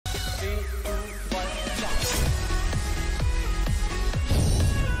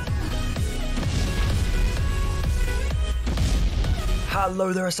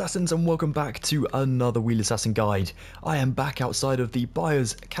Hello there, assassins, and welcome back to another Wheelassassin guide. I am back outside of the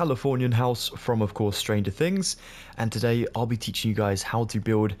Byers Californian House from, of course, Stranger Things, and today I'll be teaching you guys how to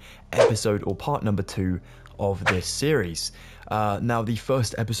build episode or part number 2 of this series. Now, the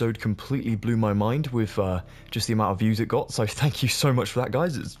first episode completely blew my mind with just the amount of views it got, so thank you so much for that,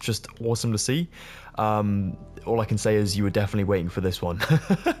 guys. It's just awesome to see. All I can say is you were definitely waiting for this one.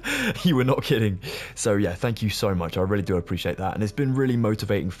 You were not kidding. So yeah, thank you so much. I really do appreciate that, and it's been really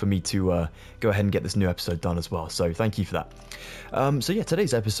motivating for me to go ahead and get this new episode done as well, so thank you for that. So yeah,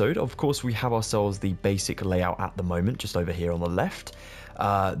 today's episode, of course, we have ourselves the basic layout at the moment, just over here on the left.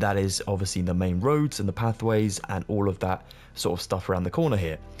 That is obviously the main roads and the pathways and all of that sort of stuff around the corner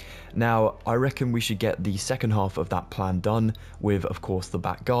here. Now, I reckon we should get the second half of that plan done with, of course, the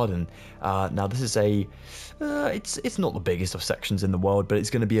back garden. Now, this is it's not the biggest of sections in the world, but it's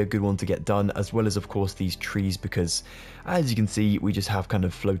going to be a good one to get done, as well as, of course, these trees, because as you can see, we just have kind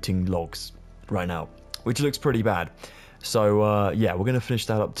of floating logs right now, which looks pretty bad. So yeah, we're going to finish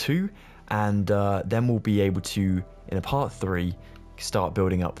that up too, and then we'll be able to, in a part 3, start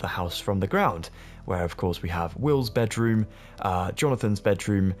building up the house from the ground, where of course we have Will's bedroom, Jonathan's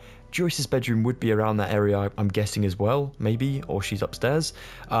bedroom, Joyce's bedroom would be around that area, I'm guessing, as well, maybe, or she's upstairs,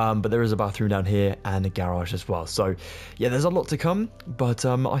 but there is a bathroom down here and a garage as well. So yeah, there's a lot to come, but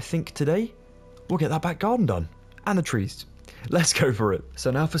I think today we'll get that back garden done, and the trees. Let's go for it. So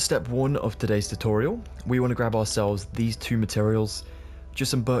now for step 1 of today's tutorial, we want to grab ourselves these 2 materials,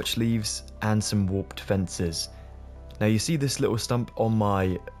 just some birch leaves and some warped fences. Now you see this little stump on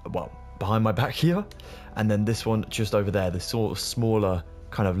my, well, behind my back here, and then this one just over there, the sort of smaller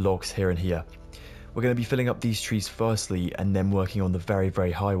kind of logs here and here. We're going to be filling up these trees firstly, and then working on the very,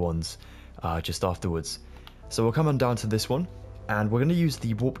 very high ones just afterwards. So we'll come on down to this one, and we're going to use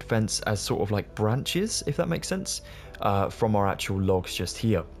the warped fence as sort of like branches, if that makes sense, from our actual logs just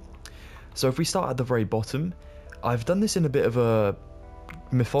here. So if we start at the very bottom, I've done this in a bit of a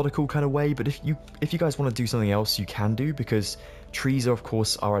methodical kind of way, but if you guys want to do something else, you can do, because trees of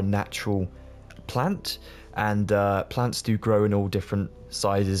course are a natural plant, and plants do grow in all different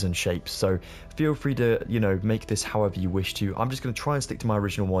sizes and shapes, so feel free to, you know, make this however you wish to. I'm just going to try and stick to my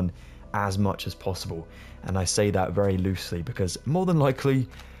original one as much as possible, and I say that very loosely because more than likely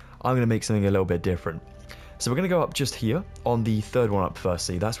I'm going to make something a little bit different. So we're going to go up just here on the third one up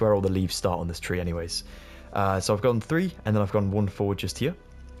firstly. That's where all the leaves start on this tree anyways. So I've gone 3, and then I've gone 1 forward just here.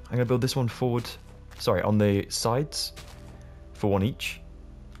 I'm going to build this one forward, sorry, on the sides for 1 each.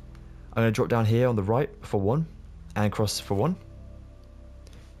 I'm going to drop down here on the right for 1, and across for 1,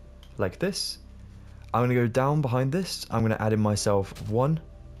 like this. I'm going to go down behind this. I'm going to add in myself 1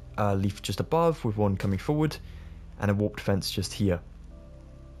 leaf just above, with 1 coming forward, and a warped fence just here.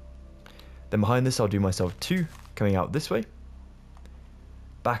 Then behind this, I'll do myself 2 coming out this way,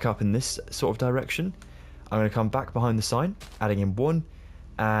 back up in this sort of direction. I'm going to come back behind the sign, adding in 1,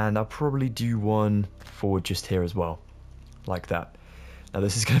 and I'll probably do 1 forward just here as well, like that. Now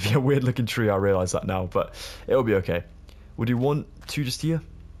this is going to be a weird looking tree, I realise that now, but it'll be okay. We'll do 1, 2 just here,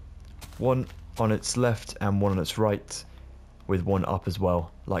 1 on its left and 1 on its right, with 1 up as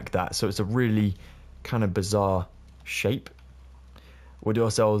well, like that. So it's a really kind of bizarre shape. We'll do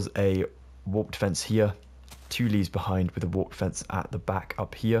ourselves a warped fence here, 2 leaves behind with a warped fence at the back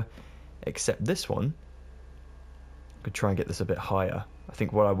up here, except this one, could try and get this a bit higher. I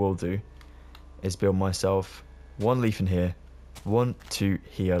think what I will do is build myself 1 leaf in here, 1, 2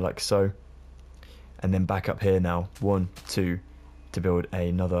 here, like so, and then back up here now, 1, 2, to build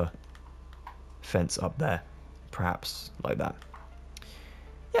another fence up there, perhaps like that.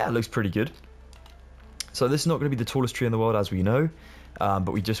 Yeah, it looks pretty good. So this is not going to be the tallest tree in the world, as we know,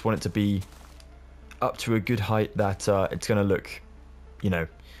 but we just want it to be up to a good height that it's going to look, you know,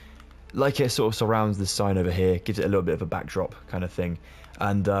 like it sort of surrounds this sign over here, gives it a little bit of a backdrop kind of thing.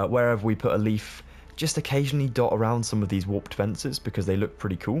 And wherever we put a leaf, just occasionally dot around some of these warped fences, because they look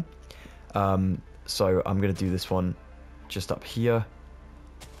pretty cool. So I'm going to do this one just up here,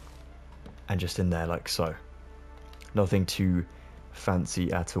 and just in there like so. Nothing too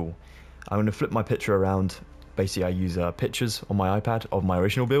fancy at all. I'm going to flip my picture around. Basically I use pictures on my iPad of my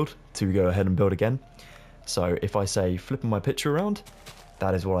original build to go ahead and build again. So if I say flipping my picture around,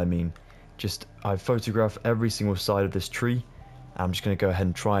 that is what I mean. Just, I've photographed every single side of this tree. I'm just going to go ahead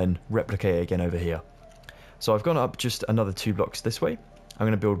and try and replicate it again over here. So I've gone up just another 2 blocks this way. I'm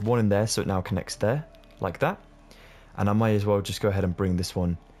going to build 1 in there so it now connects there, like that. And I might as well just go ahead and bring this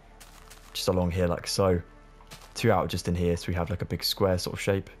one just along here like so. 2 out just in here, so we have like a big square sort of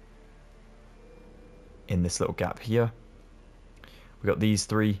shape in this little gap here. We've got these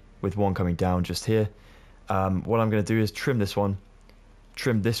 3 with 1 coming down just here. What I'm going to do is trim this one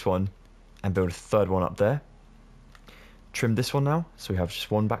trim this one and build a third one up there. Trim this one now, so we have just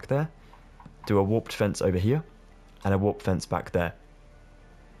one back there. Do a warped fence over here, and a warped fence back there.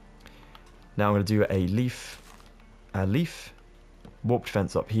 Now I'm going to do a leaf, warped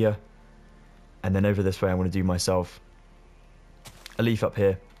fence up here, and then over this way I'm going to do myself a leaf up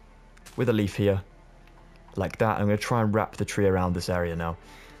here, with a leaf here, like that. I'm going to try and wrap the tree around this area now.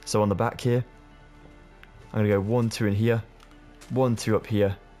 So on the back here, I'm going to go 1, 2 in here, 1, 2 up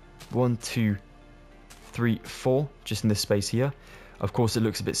here, 1, 2, 3, 4, just in this space here. Of course, it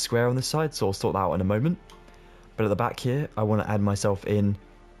looks a bit square on this side, so I'll sort that out in a moment. But at the back here, I want to add myself in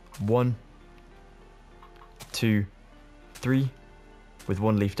 1, 2, 3, with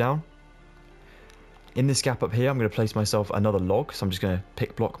 1 leaf down. In this gap up here, I'm going to place myself another log, so I'm just going to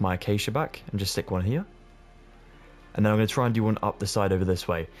pick block my acacia back and just stick one here. And then I'm going to try and do one up the side over this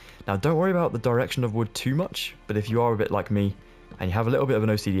way. Now, don't worry about the direction of wood too much, but if you are a bit like me, and you have a little bit of an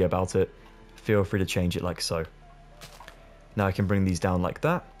OCD about it, feel free to change it like so. Now I can bring these down like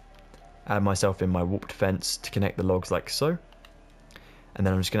that, add myself in my warped fence to connect the logs like so, and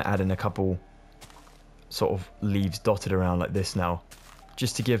then I'm just going to add in a couple sort of leaves dotted around like this now,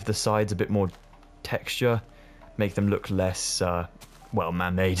 just to give the sides a bit more texture, make them look less, well,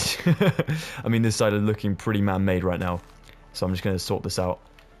 man-made. I mean, this side is looking pretty man-made right now, so I'm just going to sort this out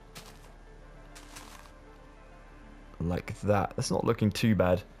like that. That's not looking too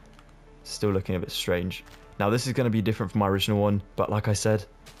bad. Still looking a bit strange. Now this is going to be different from my original one, but like I said,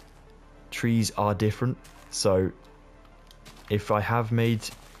 trees are different. So if I have made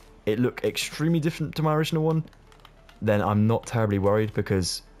it look extremely different to my original one, then I'm not terribly worried,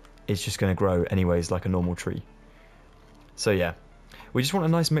 because it's just going to grow anyways like a normal tree. So yeah, we just want a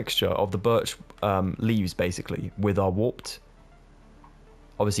nice mixture of the birch leaves basically with our warped.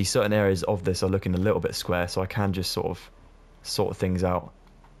 Obviously certain areas of this are looking a little bit square, so I can just sort of things out.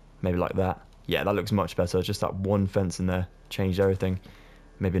 Maybe like that. Yeah, that looks much better. Just that one fence in there changed everything.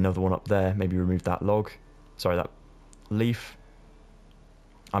 Maybe another one up there. Maybe remove that log. Sorry, that leaf.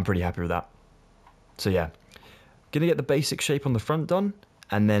 I'm pretty happy with that. So yeah, gonna get the basic shape on the front done,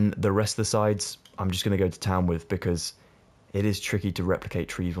 and then the rest of the sides I'm just gonna go to town with, because it is tricky to replicate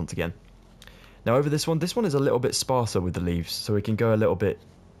trees once again. Now over this one is a little bit sparser with the leaves, so we can go a little bit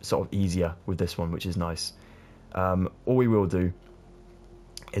sort of easier with this one, which is nice. All we will do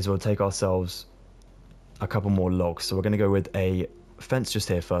is we'll take ourselves a couple more logs. So we're going to go with a fence just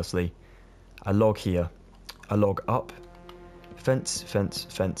here firstly, a log here, a log up, fence, fence,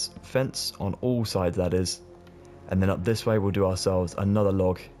 fence, fence on all sides that is, and then up this way we'll do ourselves another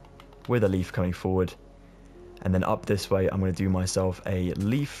log with a leaf coming forward, and then up this way I'm going to do myself a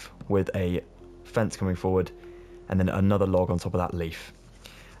leaf with a fence coming forward, and then another log on top of that leaf.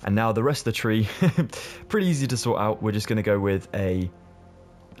 And now the rest of the tree, pretty easy to sort out. We're just going to go with a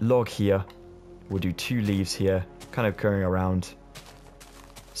log here, we'll do 2 leaves here, kind of curling around,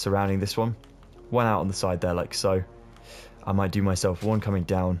 surrounding this one out on the side there like so. I might do myself one coming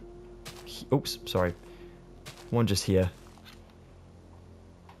down, oops, sorry, one just here,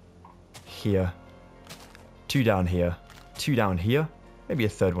 2 down here, 2 down here, maybe a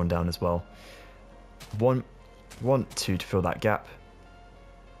third one down as well, 1, 2 to fill that gap.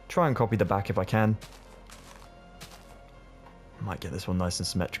 Try and copy the back if I can. Might get this one nice and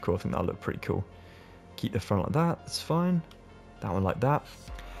symmetrical. I think that'll look pretty cool. Keep the front like that, that's fine. That one like that.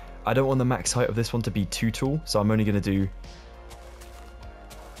 I don't want the max height of this one to be too tall, so I'm only going to do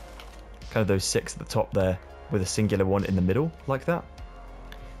kind of those 6 at the top there with a singular one in the middle like that.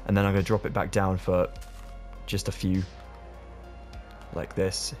 And then I'm going to drop it back down for just a few like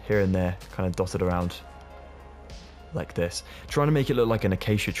this, here and there, kind of dotted around like this. Trying to make it look like an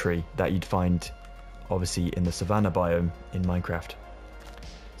acacia tree that you'd find obviously in the savanna biome in Minecraft.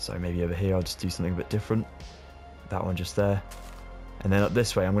 So maybe over here I'll just do something a bit different. That one just there. And then up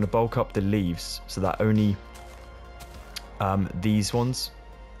this way I'm going to bulk up the leaves so that only these ones,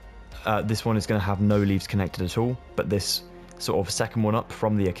 this one is going to have no leaves connected at all, but this sort of second one up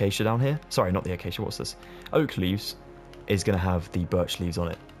from the acacia down here, sorry, not the acacia, what's this? Oak leaves, is going to have the birch leaves on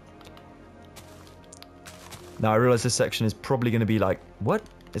it. Now I realise this section is probably going to be like, what?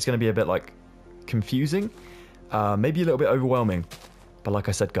 It's going to be a bit like confusing, maybe a little bit overwhelming, but like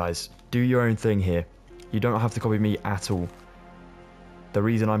I said guys, do your own thing here. You don't have to copy me at all. The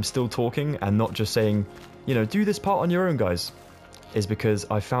reason I'm still talking and not just saying, you know, do this part on your own guys, is because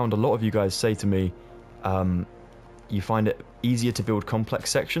I found a lot of you guys say to me, you find it easier to build complex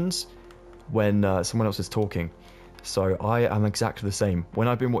sections when someone else is talking. So I am exactly the same. When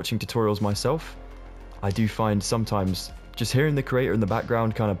I've been watching tutorials myself, I do find sometimes just hearing the creator in the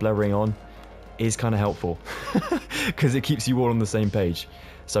background kind of blabbering on is kind of helpful because it keeps you all on the same page.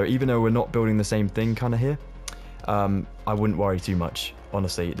 So even though we're not building the same thing kind of here, I wouldn't worry too much.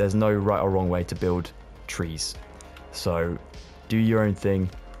 Honestly, there's no right or wrong way to build trees. So do your own thing,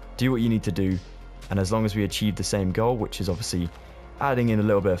 do what you need to do, and as long as we achieve the same goal, which is obviously adding in a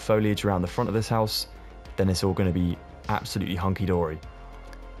little bit of foliage around the front of this house, then it's all going to be absolutely hunky-dory.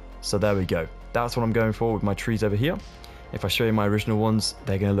 So there we go. That's what I'm going for with my trees over here. If I show you my original ones,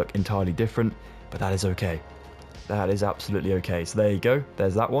 they're going to look entirely different, but that is okay. That is absolutely okay. So there you go.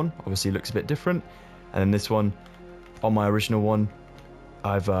 There's that one. Obviously looks a bit different. And then this one, on my original one,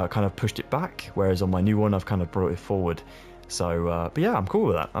 I've kind of pushed it back, whereas on my new one, I've kind of brought it forward. So, but yeah, I'm cool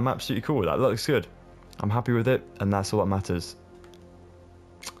with that. I'm absolutely cool with that. That looks good. I'm happy with it, and that's all that matters.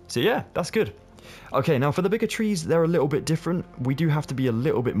 So yeah, that's good. Okay, now for the bigger trees, they're a little bit different. We do have to be a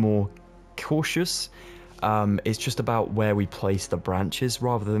little bit more cautious. It's just about where we place the branches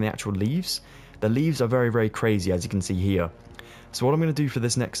rather than the actual leaves. The leaves are very, very crazy, as you can see here. So what I'm going to do for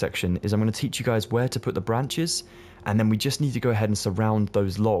this next section is I'm going to teach you guys where to put the branches, and then we just need to go ahead and surround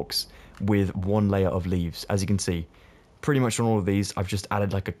those logs with one layer of leaves. As you can see, pretty much on all of these, I've just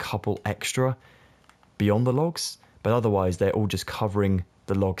added like a couple extra beyond the logs, but otherwise they're all just covering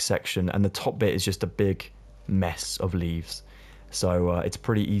the log section, and the top bit is just a big mess of leaves. So it's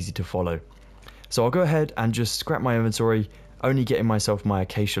pretty easy to follow. So I'll go ahead and just scrap my inventory, only getting myself my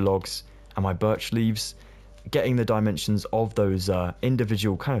acacia logs and my birch leaves, getting the dimensions of those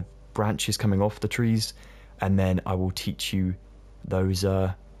individual kind of branches coming off the trees, and then I will teach you those,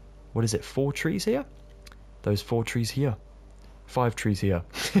 what is it, 4 trees here? Those 4 trees here. 5 trees here.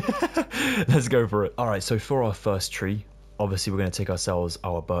 Let's go for it. Alright, so for our first tree, obviously we're going to take ourselves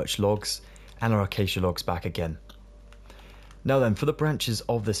our birch logs and our acacia logs back again. Now then, for the branches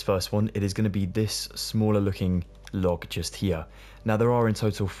of this first one, it is going to be this smaller looking log just here. Now there are in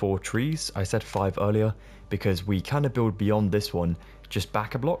total 4 trees. I said 5 earlier because we kind of build beyond this one just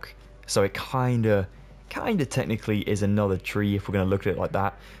back a block. So it kind of technically is another tree if we're going to look at it like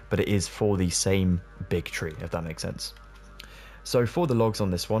that, but it is for the same big tree, if that makes sense. So for the logs on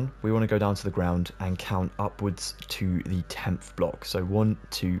this one, we want to go down to the ground and count upwards to the 10th block. So 1,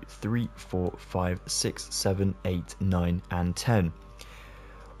 2, 3, 4, 5, 6, 7, 8, 9, and 10.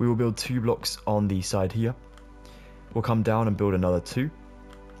 We will build 2 blocks on the side here. We'll come down and build another 2.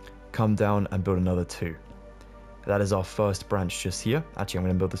 Come down and build another 2. That is our first branch just here. Actually, I'm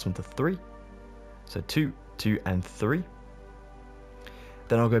going to build this one to 3. So 2, 2, and 3.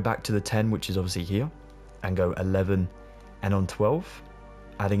 Then I'll go back to the 10, which is obviously here, and go 11, and on 12,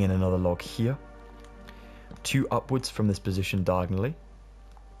 adding in another log here. 2 upwards from this position diagonally.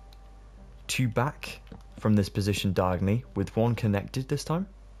 2 back from this position diagonally, with 1 connected this time.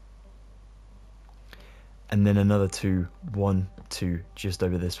 And then another 2, 1, 2, just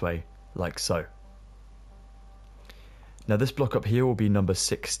over this way, like so. Now this block up here will be number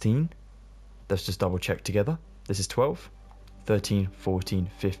 16. Let's just double check together. This is 12, 13, 14,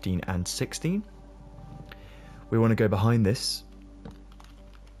 15, and 16. We want to go behind this.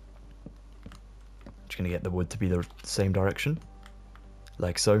 Just going to get the wood to be the same direction,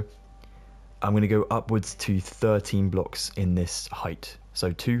 like so. I'm going to go upwards to 13 blocks in this height.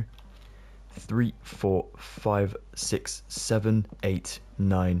 So 2, 3, 4, 5, 6, 7, 8,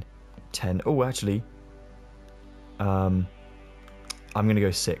 9, 10. Oh, actually, I'm going to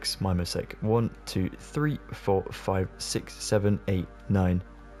go 6. My mistake. 1, 2, 3, 4, 5, 6, 7, 8, 9,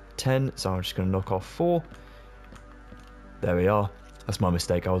 10. So I'm just going to knock off 4. There we are. That's my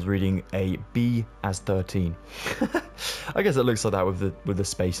mistake. I was reading a B as 13. I guess it looks like that with the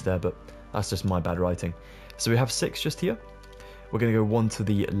space there, but that's just my bad writing. So we have 6 just here. We're going to go 1 to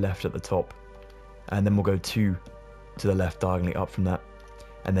the left at the top, and then we'll go 2 to the left diagonally up from that,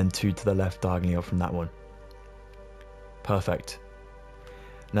 and then 2 to the left diagonally up from that one. Perfect.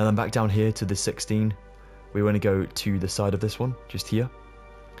 Now then back down here to the 16. We want to go to the side of this one, just here.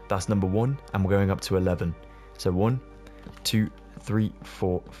 That's number 1, and we're going up to 11. So 1, 2, 3,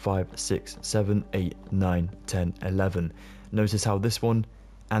 4, 5, 6, 7, 8, 9, 10, 11. Notice how this one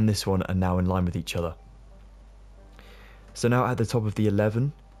and this one are now in line with each other. So now at the top of the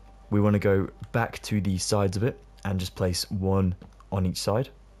 11, we want to go back to the sides of it and just place 1 on each side.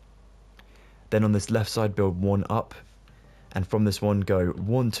 Then on this left side, build 1 up, and from this one go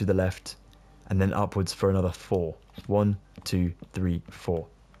 1 to the left, and then upwards for another 4. 1, 2, 3, 4.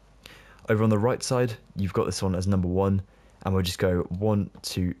 Over on the right side, you've got this one as number 1, and we'll just go 1,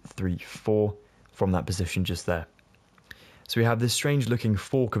 2, 3, 4 from that position just there. So we have this strange looking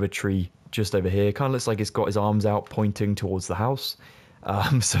fork of a tree just over here. Kind of looks like it's got his arms out pointing towards the house.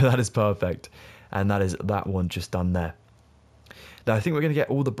 So that is perfect. And that is that one just done there. Now I think we're going to get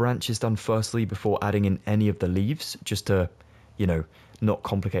all the branches done firstly before adding in any of the leaves, just to, you know, not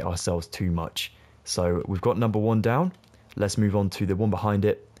complicate ourselves too much. So we've got number 1 down. Let's move on to the one behind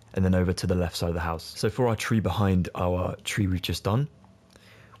it, and then over to the left side of the house. So for our tree behind our tree we've just done,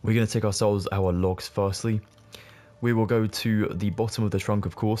 we're going to take ourselves our logs firstly. We will go to the bottom of the trunk,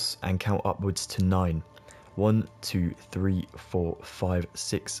 of course, and count upwards to 9. 1, 2, 3, 4, 5,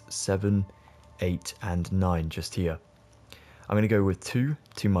 6, 7, 8, and 9 just here. I'm going to go with 2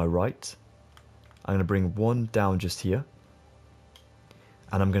 to my right. I'm going to bring 1 down just here.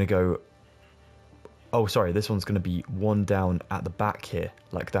 And I'm going to go... Oh, sorry, this one's going to be 1 down at the back here,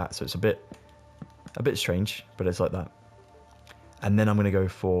 like that. So it's a bit strange, but it's like that. And then I'm going to go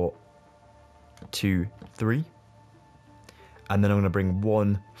for 2, 3. And then I'm going to bring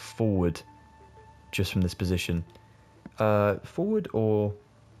 1 forward just from this position. Forward or...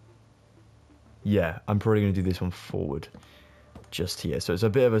 Yeah, I'm probably going to do this one forward. Just here. So it's a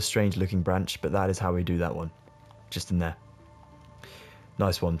bit of a strange looking branch, but that is how we do that one. Just in there.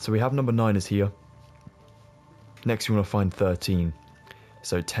 Nice one. So we have number 9 is here. Next we want to find 13.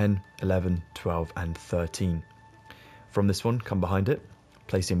 So 10, 11, 12, and 13. From this one, come behind it.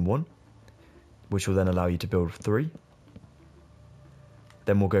 Place in 1. Which will then allow you to build 3.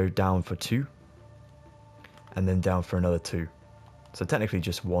 Then we'll go down for 2. And then down for another 2. So technically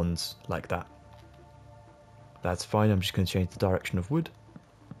just 1s like that. That's fine. I'm just going to change the direction of wood.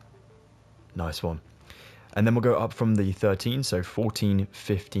 Nice one. And then we'll go up from the 13. So 14,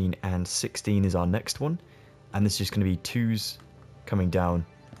 15, and 16 is our next one. And this is just going to be 2s coming down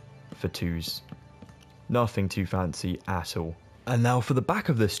for 2s. Nothing too fancy at all. And now for the back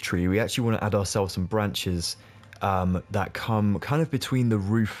of this tree, we actually want to add ourselves some branches that come kind of between the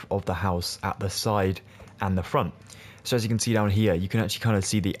roof of the house at the side and the front. So as you can see down here, you can actually kind of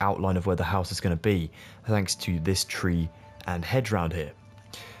see the outline of where the house is going to be, thanks to this tree and hedge round here.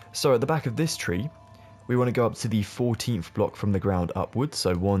 So at the back of this tree, we want to go up to the 14th block from the ground upwards.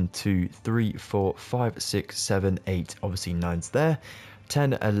 So 1, 2, 3, 4, 5, 6, 7, 8, obviously 9's there,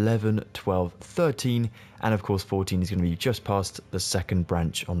 10, 11, 12, 13, and of course 14 is going to be just past the second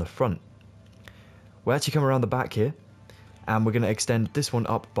branch on the front. We'll actually come around the back here, and we're going to extend this one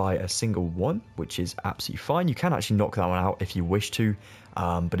up by a single 1, which is absolutely fine. You can actually knock that one out if you wish to,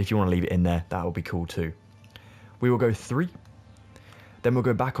 but if you want to leave it in there, that will be cool too. We will go 3, then we'll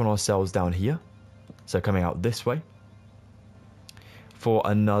go back on ourselves down here, so coming out this way, for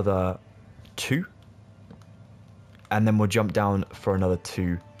another 2, and then we'll jump down for another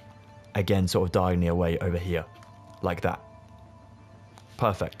 2, again sort of diagonally away over here, like that.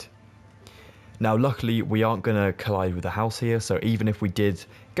 Perfect. Now, luckily, we aren't going to collide with the house here, so even if we did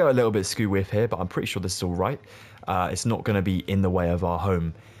go a little bit skew-whiff here, but I'm pretty sure this is all right, it's not going to be in the way of our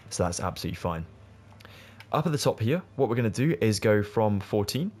home, so that's absolutely fine. Up at the top here, what we're going to do is go from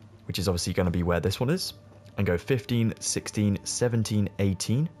 14, which is obviously going to be where this one is, and go 15, 16, 17,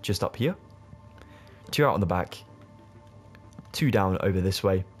 18, just up here. 2 out on the back, 2 down over this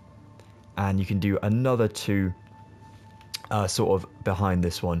way, and you can do another 2 sort of behind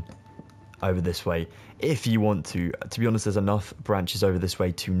this one, over this way if you want to. To be honest, there's enough branches over this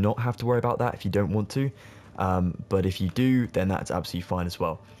way to not have to worry about that if you don't want to, but if you do, then that's absolutely fine as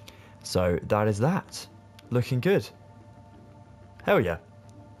well. So that is that. Looking good. Hell yeah,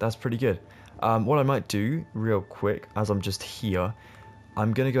 that's pretty good. What I might do real quick, as I'm just here,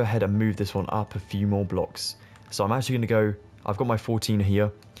 I'm going to go ahead and move this one up a few more blocks. So I'm actually going to go, I've got my 14 here,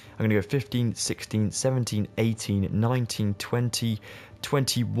 I'm going to go 15, 16, 17, 18, 19, 20,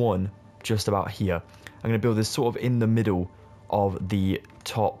 21, just about here. I'm going to build this sort of in the middle of the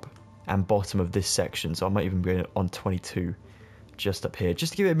top and bottom of this section, so I might even go on 22 just up here,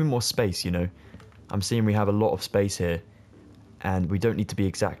 just to give it a bit more space, you know. I'm seeing we have a lot of space here, and we don't need to be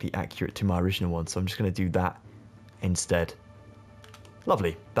exactly accurate to my original one, so I'm just going to do that instead.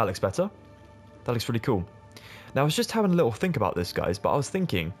 Lovely, that looks better. That looks really cool. Now I was just having a little think about this, guys, but I was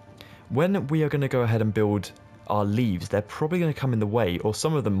thinking, when we are going to go ahead and build our leaves, they're probably going to come in the way, or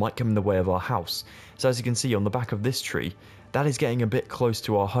some of them might come in the way of our house. So as you can see on the back of this tree, that is getting a bit close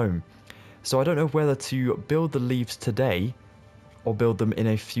to our home. So I don't know whether to build the leaves today or build them in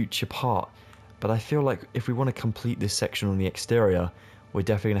a future part, but I feel like if we want to complete this section on the exterior, we're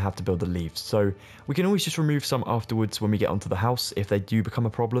definitely going to have to build the leaves. So we can always just remove some afterwards when we get onto the house if they do become a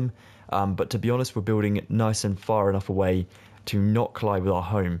problem, but to be honest, we're building nice and far enough away to not collide with our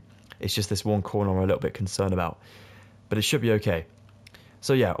home. It's just this one corner I'm a little bit concerned about, but it should be okay.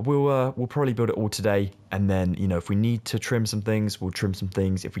 So yeah, we'll probably build it all today, and then, you know, if we need to trim some things, we'll trim some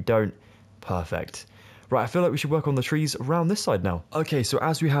things. If we don't, perfect. Right, I feel like we should work on the trees around this side now. Okay, so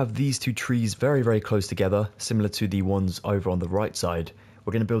as we have these two trees very, very close together, similar to the ones over on the right side,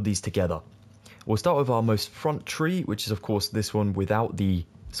 we're going to build these together. We'll start with our most front tree, which is of course this one without the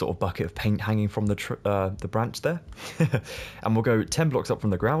sort of bucket of paint hanging from the branch there. And we'll go 10 blocks up from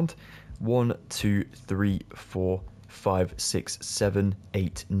the ground. 1, 2, 3, 4, 5, 6, 7,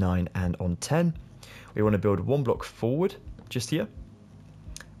 8, 9, and on 10. We want to build 1 block forward, just here.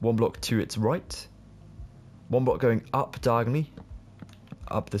 1 block to its right. 1 block going up diagonally,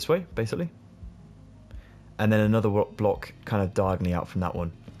 up this way, basically. And then another block kind of diagonally out from that one.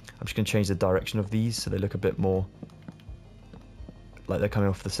 I'm just going to change the direction of these so they look a bit more like they're coming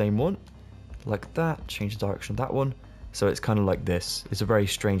off the same one. Like that. Change the direction of that one. So it's kind of like this. It's a very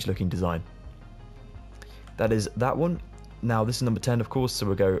strange looking design. That is that one. Now this is number 10, of course, so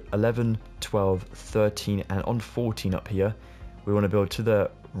we'll go 11, 12, 13, and on 14 up here, we want to build to the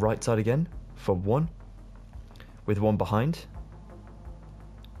right side again for 1, with 1 behind,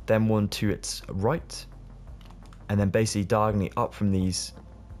 then 1 to its right, and then basically diagonally up from these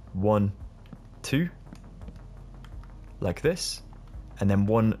 1, 2, like this, and then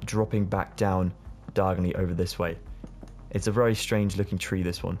 1 dropping back down diagonally over this way. It's a very strange looking tree,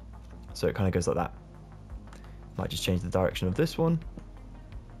 this one, so it kind of goes like that. Might just change the direction of this one,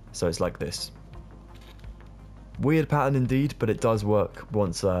 so it's like this. Weird pattern indeed, but it does work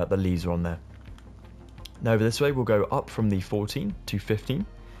once the leaves are on there. Now over this way we'll go up from the 14 to 15,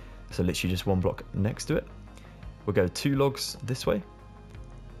 so literally just 1 block next to it. We'll go 2 logs this way,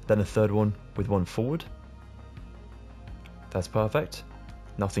 then a third one with 1 forward. That's perfect.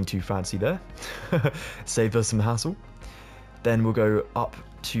 Nothing too fancy there. Save us some hassle. Then we'll go up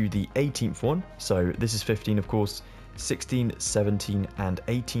to the 18th one. So this is 15, of course. 16, 17, and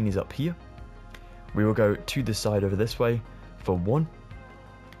 18 is up here. We will go to the side over this way for 1.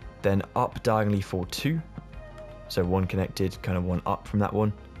 Then up diagonally for 2. So 1 connected, kind of 1 up from that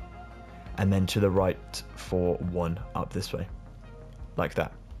one. And then to the right for 1 up this way. Like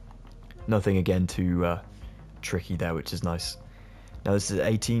that. Nothing again too tricky there, which is nice. Now this is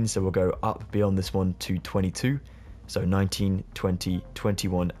 18, so we'll go up beyond this one to 22. So 19, 20,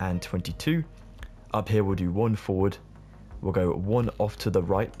 21, and 22. Up here we'll do 1 forward. We'll go 1 off to the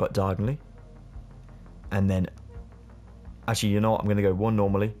right, but diagonally. And then, actually, you know what? I'm going to go 1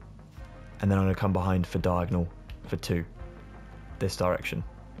 normally. And then I'm going to come behind for diagonal for 2. This direction.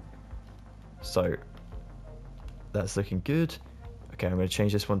 So, that's looking good. Okay, I'm going to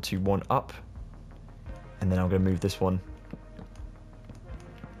change this one to 1 up. And then I'm going to move this one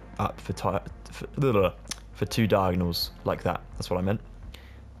up for 2 diagonals, like that. That's what I meant.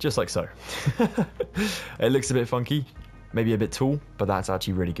 Just like so. It looks a bit funky, maybe a bit tall, but that's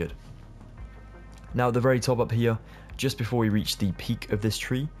actually really good. Now at the very top up here, just before we reach the peak of this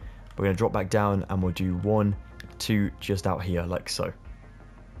tree, we're going to drop back down and we'll do 1, 2 just out here, like so.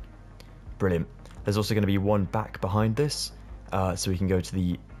 Brilliant. There's also going to be 1 back behind this, so we can go to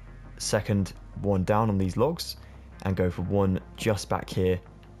the second one down on these logs and go for 1 just back here,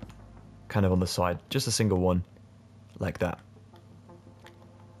 kind of on the side, just a single one, like that.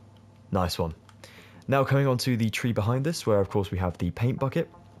 Nice one. Now coming on to the tree behind this, where of course we have the paint bucket.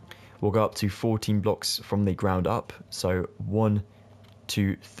 We'll go up to 14 blocks from the ground up. So 1,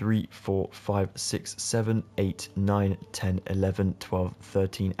 2, 3, 4, 5, 6, 7, 8, 9, 10, 11, 12,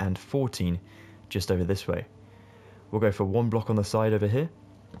 13, and 14, just over this way. We'll go for 1 block on the side over here.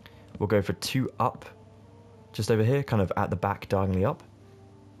 We'll go for 2 up, just over here, kind of at the back, diagonally up.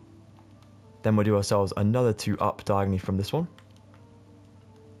 Then we'll do ourselves another 2 up diagonally from this one.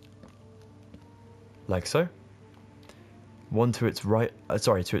 Like so. 1 to its right,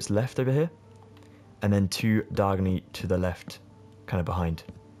 to its left over here. And then 2 diagonally to the left, kind of behind.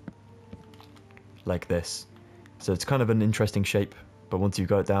 Like this. So it's kind of an interesting shape, but once you've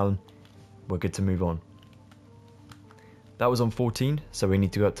got it down, we're good to move on. That was on 14, so we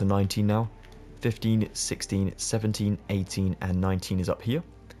need to go up to 19 now. 15, 16, 17, 18, and 19 is up here.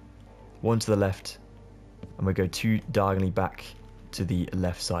 1 to the left, and we go 2 diagonally back to the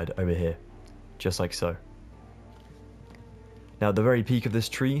left side over here, just like so. Now at the very peak of this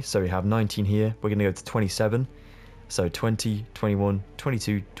tree, so we have 19 here, we're going to go to 27. So 20, 21,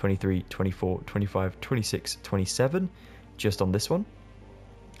 22, 23, 24, 25, 26, 27, just on this one.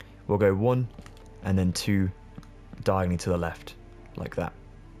 We'll go 1 and then 2 diagonally to the left, like that.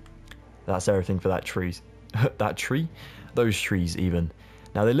 That's everything for that tree. That tree? Those trees even.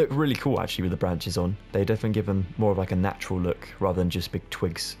 Now they look really cool actually with the branches on. They definitely give them more of like a natural look rather than just big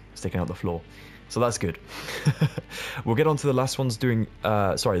twigs sticking out the floor. So that's good. We'll get on to the last ones doing,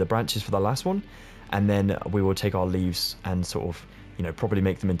 the branches for the last one. And then we will take our leaves and sort of, probably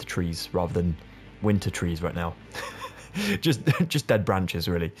make them into trees rather than winter trees right now. just dead branches,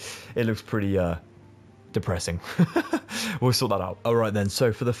 really. It looks pretty depressing. We'll sort that out. All right then,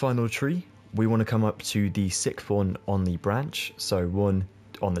 so for the final tree, we want to come up to the 6th one on the branch. So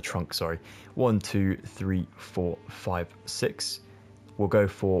on the trunk, sorry. 1, 2, 3, 4, 5, 6. We'll go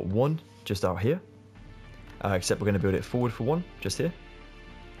for 1 just out here. Except we're going to build it forward for 1 just here.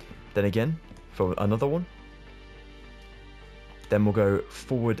 Then again for another one. Then we'll go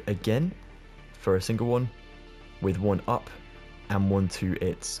forward again for a single one with 1 up and 1 to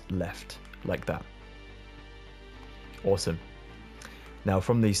its left, like that. Awesome. Now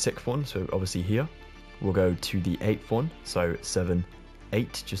from the 6th one, so obviously here, we'll go to the 8th one, so 7,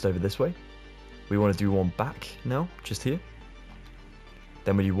 8, just over this way. We want to do 1 back now, just here.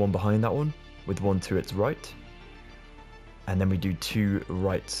 Then we do 1 behind that one, with 1 to its right. And then we do 2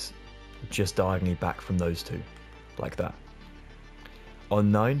 rights, just diagonally back from those 2, like that.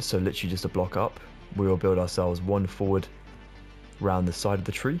 On 9, so literally just a block up, we will build ourselves 1 forward round the side of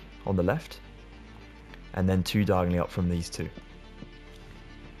the tree on the left, and then 2 diagonally up from these 2.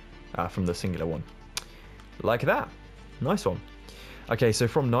 From the singular one. Like that. Nice one. Okay, so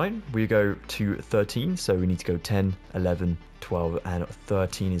from 9, we go to 13, so we need to go 10, 11, 12, and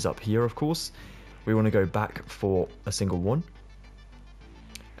 13 is up here, of course. We want to go back for a single 1,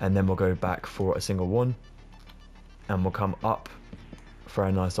 and then we'll go back for a single 1, and we'll come up for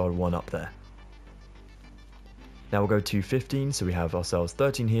a nice old 1 up there. Now we'll go to 15, so we have ourselves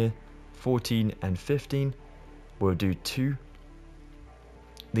 13 here, 14 and 15. We'll do 2.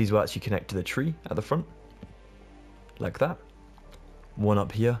 These will actually connect to the tree at the front, like that. 1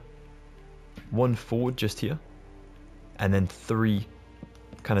 up here, 1 forward just here, and then 3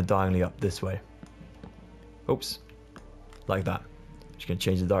 kind of diagonally up this way. Oops, like that. Just going to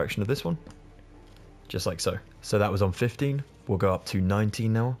change the direction of this one, just like so. So that was on 15. We'll go up to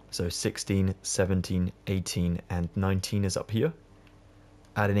 19 now. So 16, 17, 18, and 19 is up here.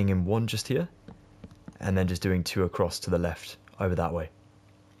 Adding in 1 just here, and then just doing 2 across to the left over that way.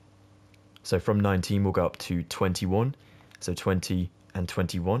 So from 19 we'll go up to 21, so 20 and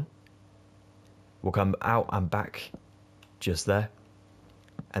 21. We'll come out and back just there,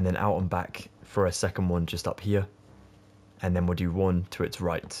 and then out and back for a second one just up here, and then we'll do 1 to its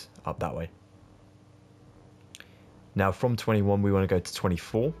right up that way. Now from 21 we want to go to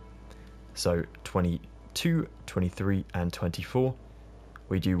 24, so 22, 23 and 24.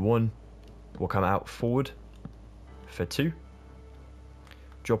 We do 1, we'll come out forward for 2,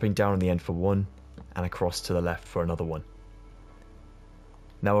 dropping down on the end for 1, and across to the left for another 1.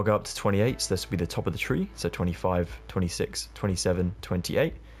 Now we'll go up to 28, so this will be the top of the tree, so 25, 26, 27,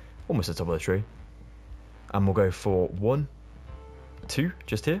 28, almost the top of the tree. And we'll go for 1, 2,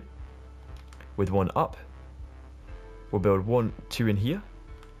 just here, with 1 up. We'll build 1, 2 in here,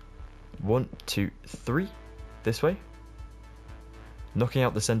 1, 2, 3, this way. Knocking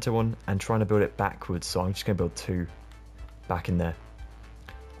out the center one and trying to build it backwards, so I'm just going to build 2 back in there.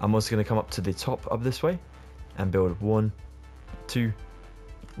 I'm also going to come up to the top of this way and build 1, 2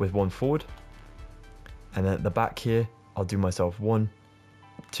 with 1 forward, and then at the back here I'll do myself 1,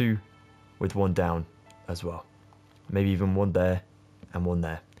 2 with 1 down as well, maybe even 1 there and 1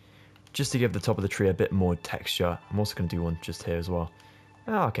 there, just to give the top of the tree a bit more texture. I'm also going to do 1 just here as well.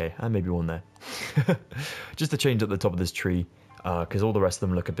 Okay, and maybe 1 there just to change up the top of this tree, because all the rest of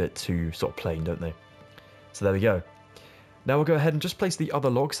them look a bit too sort of plain, don't they? So there we go. Now we'll go ahead and just place the other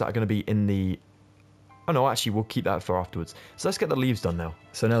logs that are going to be in the... Oh no, actually we'll keep that for afterwards. So let's get the leaves done now.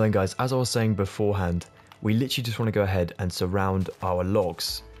 So now then guys, as I was saying beforehand, we literally just want to go ahead and surround our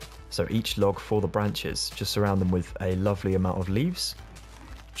logs. So each log for the branches, just surround them with a lovely amount of leaves,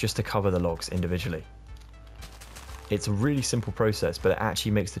 just to cover the logs individually. It's a really simple process, but it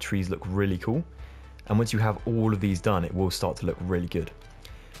actually makes the trees look really cool. And once you have all of these done, it will start to look really good.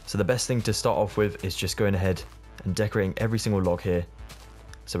 So the best thing to start off with is just going ahead and decorating every single log here,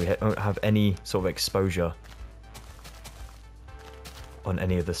 so we don't have any sort of exposure on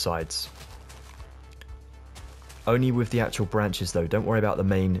any of the sides. Only with the actual branches though, don't worry about the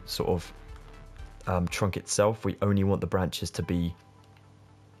main sort of trunk itself. We only want the branches to be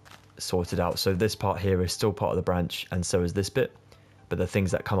sorted out. So this part here is still part of the branch, and so is this bit, but the things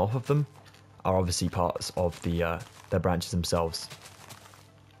that come off of them are obviously parts of the their branches themselves.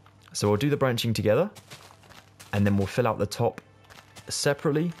 So we'll do the branching together, and then we'll fill out the top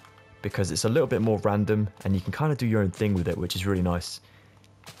separately, because it's a little bit more random and you can kind of do your own thing with it, which is really nice.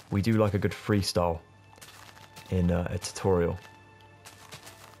 We do like a good freestyle in a tutorial.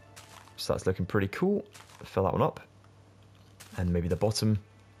 So that's looking pretty cool. Fill that one up, and maybe the bottom.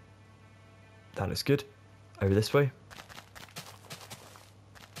 That looks good. Over this way.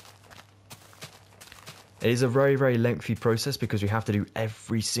 It is a very, very lengthy process because we have to do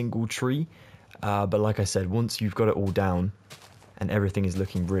every single tree. But like I said, once you've got it all down and everything is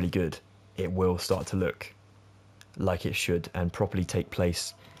looking really good, it will start to look like it should and properly take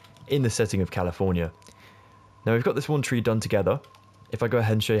place in the setting of California. Now we've got this one tree done together. If I go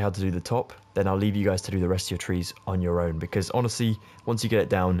ahead and show you how to do the top, then I'll leave you guys to do the rest of your trees on your own, because honestly, once you get it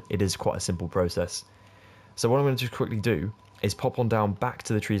down, it is quite a simple process. So what I'm going to just quickly do is pop on down back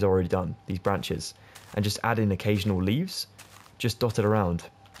to the trees I've already done, these branches, and just add in occasional leaves, just dotted around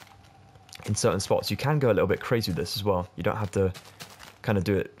in certain spots. You can go a little bit crazy with this as well. You don't have to kind of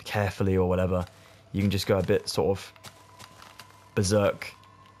do it carefully or whatever. You can just go a bit sort of berserk,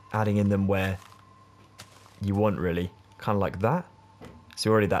 adding in them where you want, really, kind of like that. So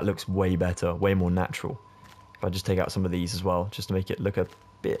already that looks way better, way more natural. If I just take out some of these as well, just to make it look a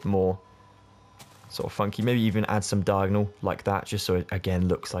bit more sort of funky. Maybe even add some diagonal like that, just so it again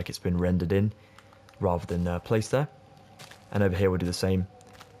looks like it's been rendered in rather than placed there. And over here we'll do the same.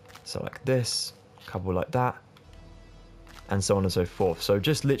 So like this, a couple like that, and so on and so forth. So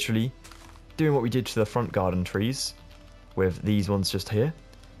just literally doing what we did to the front garden trees with these ones just here.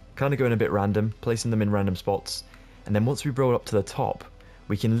 Kind of going a bit random, placing them in random spots. And then once we roll up to the top,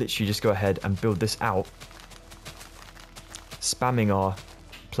 we can literally just go ahead and build this out, spamming our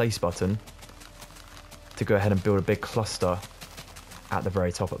place button to go ahead and build a big cluster at the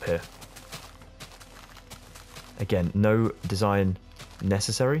very top up here. Again, no design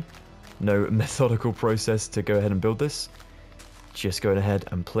necessary, no methodical process to go ahead and build this. Just going ahead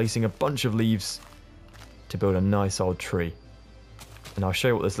and placing a bunch of leaves to build a nice old tree. And I'll show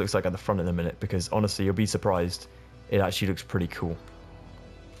you what this looks like at the front in a minute, because honestly, you'll be surprised. It actually looks pretty cool.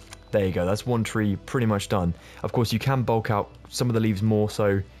 There you go, that's one tree pretty much done. Of course, you can bulk out some of the leaves more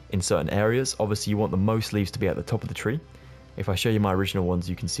so in certain areas. Obviously, you want the most leaves to be at the top of the tree. If I show you my original ones,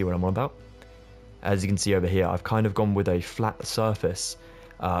 you can see what I'm on about. As you can see over here, I've kind of gone with a flat surface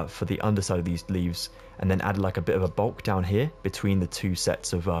for the underside of these leaves, and then added like a bit of a bulk down here between the two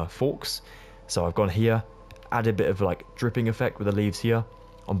sets of forks. So I've gone here, added a bit of like dripping effect with the leaves here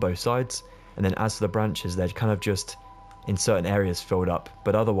on both sides, and then as for the branches, they're kind of just in certain areas filled up,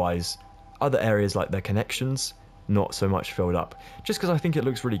 but otherwise other areas like their connections not so much filled up, just because I think it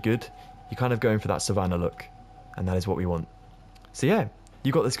looks really good. You're kind of going for that savanna look, and that is what we want. So yeah,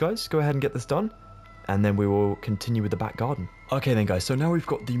 you got this, guys. Go ahead and get this done, and then we will continue with the back garden. Okay then, guys, so now we've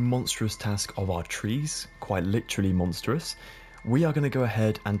got the monstrous task of our trees, quite literally monstrous. We are going to go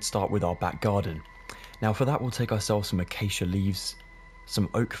ahead and start with our back garden. Now for that, we'll take ourselves some acacia leaves, some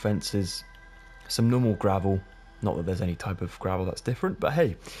oak fences, some normal gravel, not that there's any type of gravel that's different, but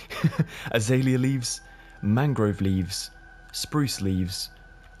hey, azalea leaves, mangrove leaves, spruce leaves,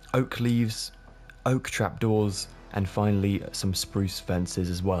 oak trapdoors, and finally some spruce fences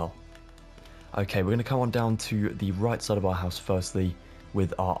as well. Okay, we're going to come on down to the right side of our house firstly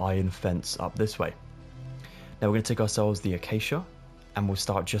with our iron fence up this way. Now we're going to take ourselves the acacia, and we'll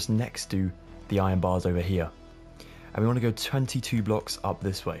start just next to the iron bars over here. And we want to go 22 blocks up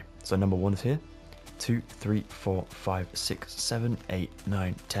this way. So number 1 is here. 2, 3, 4, 5, 6, 7, 8,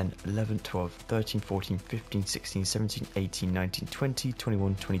 9, 10, 11, 12, 13, 14, 15, 16, 17, 18, 19, 20,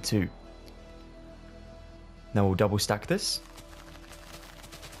 21, 22. Now we'll double stack this.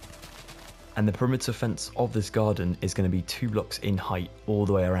 And the perimeter fence of this garden is going to be 2 blocks in height all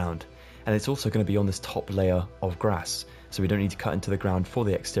the way around. And it's also going to be on this top layer of grass. So we don't need to cut into the ground for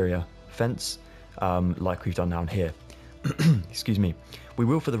the exterior fence like we've done down here. Excuse me. We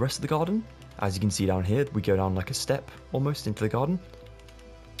will for the rest of the garden. As you can see down here, we go down like a step almost into the garden.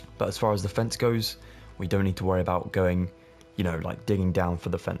 But as far as the fence goes, we don't need to worry about going, you know, like digging down for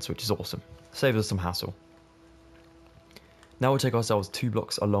the fence, which is awesome. Saves us some hassle. Now we'll take ourselves 2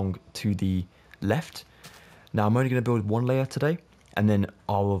 blocks along to the left. Now I'm only going to build 1 layer today, and then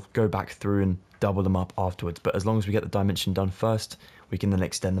I'll go back through and double them up afterwards. But as long as we get the dimension done first, we can then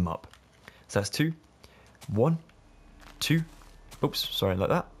extend them up. So that's 2, 1, 2, oops, sorry, like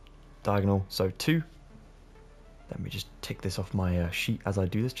that. Diagonal, so 2. Let me just tick this off my sheet as I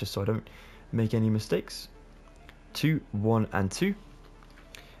do this, just so I don't make any mistakes. 2, 1, and 2.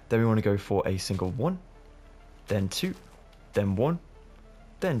 Then we want to go for a single 1, then 2, then 1,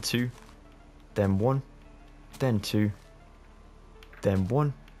 then 2, then 1, then 2, then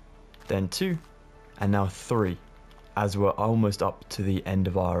 1, then 2, and now 3, as we're almost up to the end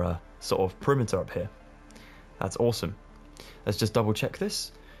of our sort of perimeter up here. That's awesome. Let's just double check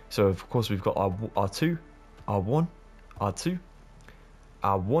this. So of course we've got our 2, our 1, our 2,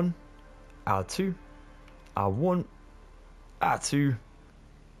 our 1, our 2, our 1, our 2,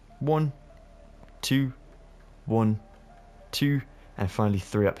 1, 2, 1, 2, and finally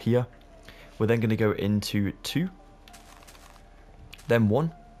 3 up here. We're then going to go into 2, then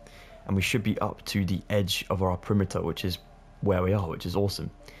 1, and we should be up to the edge of our perimeter, which is where we are, which is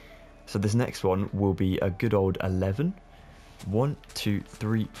awesome. So this next one will be a good old 11. 1, 2,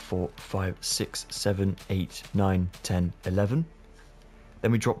 3, 4, 5, 6, 7, 8, 9, 10, 11.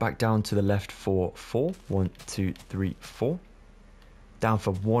 Then we drop back down to the left for 4. 1, 2, 3, 4. Down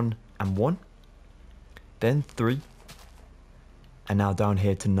for 1 and 1. Then 3. And now down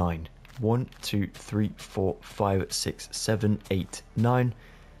here to 9. 1, 2, 3, 4, 5, 6, 7, 8, 9.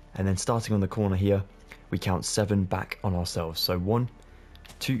 And then starting on the corner here, we count 7 back on ourselves. So 1,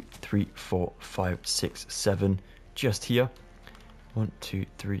 2, 3, 4, 5, 6, 7. Just here. 1, 2,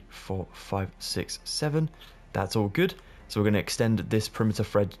 3, 4, 5, 6, 7. That's all good. So we're going to extend this perimeter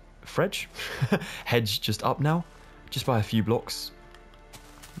hedge just up now, just by a few blocks.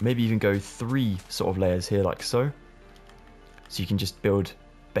 Maybe even go 3 sort of layers here like so. So you can just build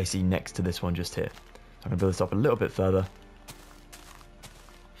basically next to this one just here. I'm going to build this up a little bit further.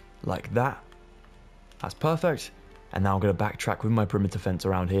 Like that. That's perfect. And now I'm going to backtrack with my perimeter fence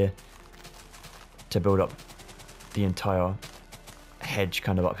around here to build up the entire hedge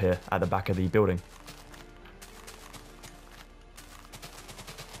kind of up here at the back of the building.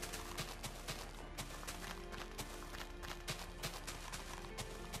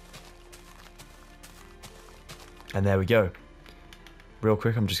 And there we go. Real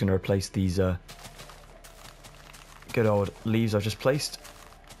quick, I'm just going to replace these good old leaves I've just placed,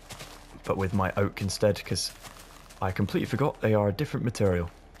 but with my oak instead, because I completely forgot they are a different material,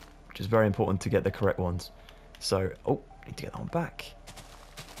 which is very important to get the correct ones. So, oh, need to get that one back.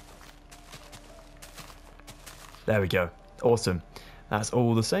 There we go. Awesome. That's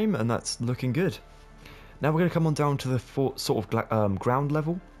all the same, and that's looking good. Now we're going to come on down to the sort of ground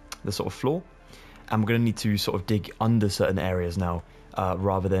level, the sort of floor. And we're going to need to sort of dig under certain areas now,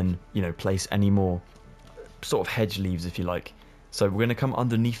 rather than, you know, place any more sort of hedge leaves, if you like. So we're going to come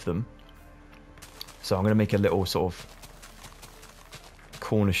underneath them. So I'm going to make a little sort of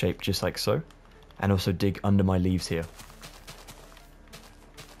corner shape just like so. And also dig under my leaves here.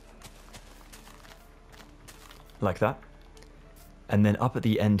 Like that. And then up at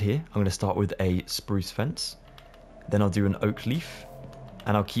the end here, I'm going to start with a spruce fence. Then I'll do an oak leaf.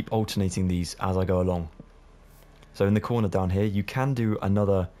 And I'll keep alternating these as I go along. So in the corner down here, you can do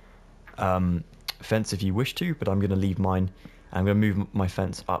another fence if you wish to, but I'm going to leave mine. And I'm going to move my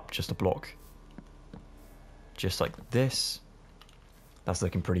fence up just a block. Just like this. That's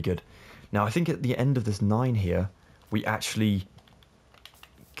looking pretty good. Now I think at the end of this 9 here, we actually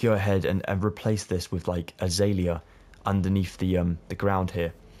go ahead and replace this with like azalea underneath the ground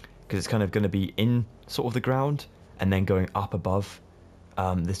here. Because it's kind of going to be in sort of the ground and then going up above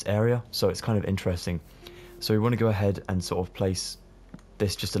this area, so it's kind of interesting. So we want to go ahead and sort of place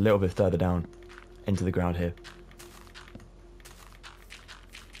this just a little bit further down into the ground here,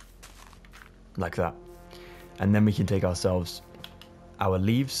 like that. And then we can take ourselves our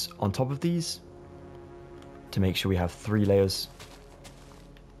leaves on top of these to make sure we have 3 layers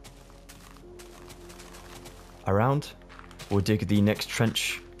around. We'll dig the next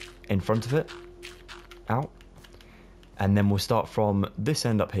trench in front of it out. And then we'll start from this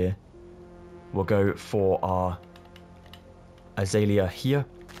end up here. We'll go for our azalea here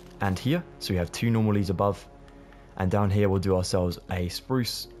and here. So we have 2 normal leaves above. And down here we'll do ourselves a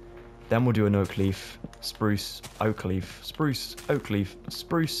spruce. Then we'll do an oak leaf, spruce, oak leaf, spruce, oak leaf,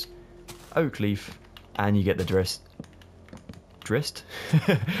 spruce, oak leaf. And you get the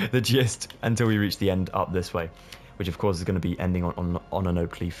the gist until we reach the end up this way. Which of course is going to be ending on an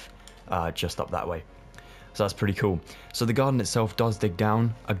oak leaf just up that way. So that's pretty cool. So the garden itself does dig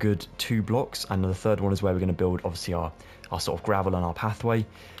down a good 2 blocks, and the third one is where we're going to build obviously our sort of gravel and our pathway,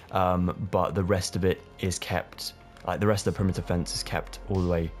 but the rest of it is kept, like the rest of the perimeter fence is kept all the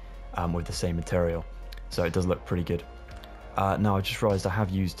way with the same material. So it does look pretty good. Now I just realized I have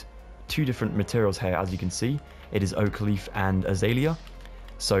used 2 different materials here, as you can see. It is oak leaf and azalea.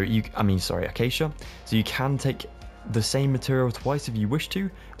 So acacia. So you can take the same material twice if you wish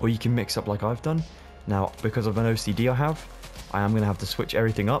to, or you can mix up like I've done. Now, because of an OCD I am going to have to switch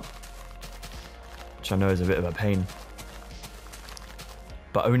everything up, which I know is a bit of a pain.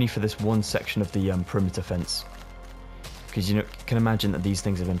 But only for this one section of the perimeter fence. Because you can imagine that these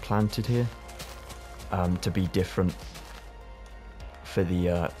things have been planted here to be different for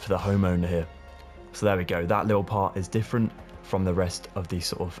the homeowner here. So there we go. That little part is different from the rest of the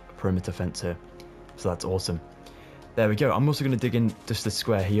sort of perimeter fence here. So that's awesome. There we go. I'm also going to dig in just this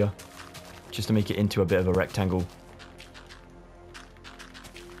square here, just to make it into a bit of a rectangle.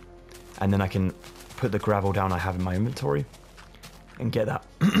 And then I can put the gravel down I have in my inventory. and get that,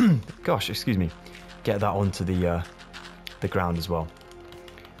 gosh, excuse me, get that onto the ground as well.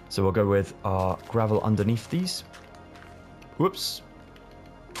 So we'll go with our gravel underneath these. Whoops.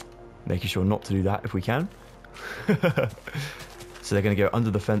 Making sure not to do that if we can. So they're going to go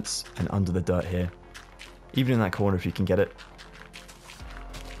under the fence and under the dirt here. Even in that corner if you can get it.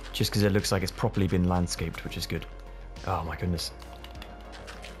 Just because it looks like it's properly been landscaped, which is good. Oh my goodness.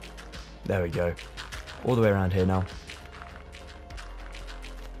 There we go. All the way around here now.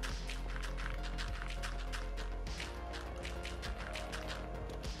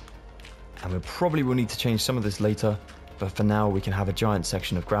 And we probably will need to change some of this later, but for now we can have a giant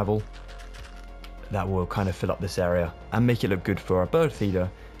section of gravel that will kind of fill up this area and make it look good for our bird feeder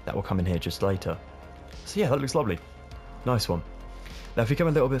that will come in here just later. So yeah, that looks lovely. Nice one. Now if we come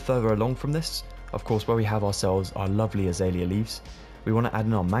a little bit further along from this, of course where we have ourselves our lovely azalea leaves, we want to add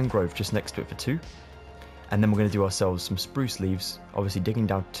in our mangrove just next to it for 2. And then we're going to do ourselves some spruce leaves, obviously digging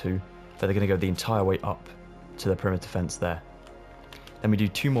down to 2, that are going to go the entire way up to the perimeter fence there. Then we do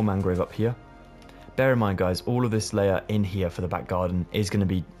 2 more mangrove up here. Bear in mind guys, all of this layer in here for the back garden is going to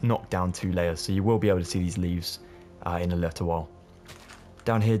be knocked down 2 layers, so you will be able to see these leaves in a little while.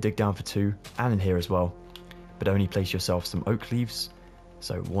 Down here dig down for 2, and in here as well, but only place yourself some oak leaves,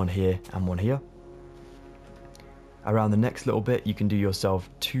 so 1 here and 1 here. Around the next little bit you can do yourself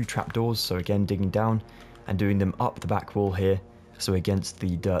 2 trapdoors, so again digging down and doing them up the back wall here, so against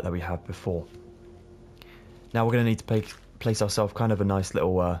the dirt that we had before. Now we're going to need to place ourselves kind of a nice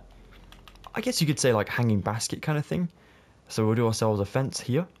little, I guess you could say like hanging basket kind of thing. So we'll do ourselves a fence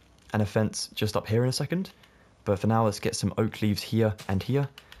here and a fence just up here in a second. But for now let's get some oak leaves here and here.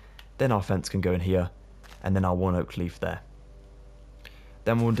 Then our fence can go in here and then our 1 oak leaf there.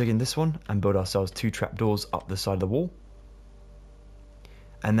 Then we'll dig in this one and build ourselves 2 trapdoors up the side of the wall.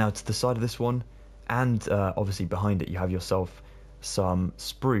 And now to the side of this one, and obviously behind it you have yourself some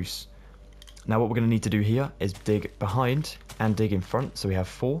spruce. Now what we're going to need to do here is dig behind and dig in front, so we have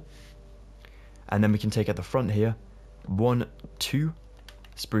 4. And then we can take at the front here 1, 2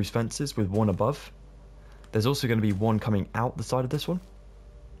 spruce fences with 1 above. There's also going to be 1 coming out the side of this one.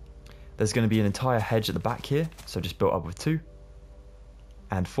 There's going to be an entire hedge at the back here, so just built up with 2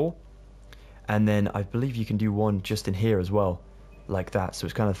 and 4. And then I believe you can do 1 just in here as well, like that, so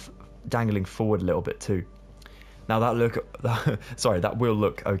it's kind of dangling forward a little bit too. Now that will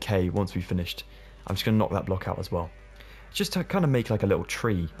look okay once we've finished. I'm just going to knock that block out as well. Just to kind of make like a little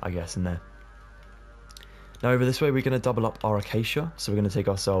tree, I guess, in there. Now over this way we're going to double up our acacia. So we're going to take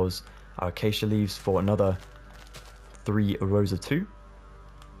ourselves our acacia leaves for another 3 rows of 2.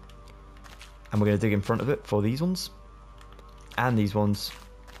 And we're going to dig in front of it for these ones. And these ones.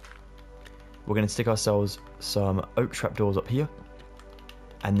 We're going to stick ourselves some oak trapdoors up here.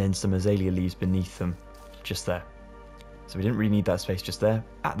 And then some azalea leaves beneath them, just there. So we didn't really need that space just there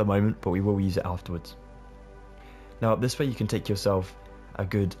at the moment, but we will use it afterwards. Now up this way you can take yourself a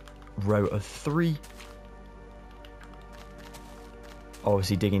good row of 3.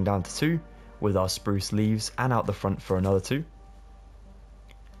 Obviously digging down to 2 with our spruce leaves, and out the front for another 2.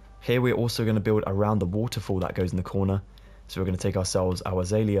 Here we're also going to build around the waterfall that goes in the corner. So we're going to take ourselves our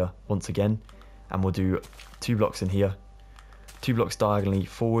azalea once again, and we'll do 2 blocks in here, 2 blocks diagonally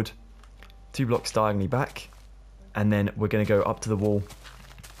forward, 2 blocks diagonally back, and then we're going to go up to the wall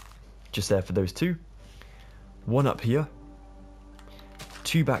just there for those 2. 1 up here,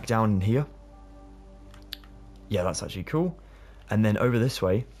 2 back down in here. Yeah, that's actually cool. And then over this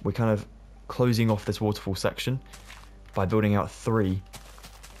way we're kind of closing off this waterfall section by building out 3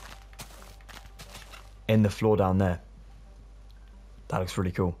 in the floor down there. That looks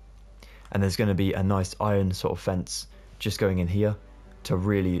really cool. And there's going to be a nice iron sort of fence just going in here to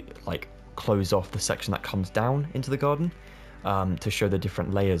really like close off the section that comes down into the garden, to show the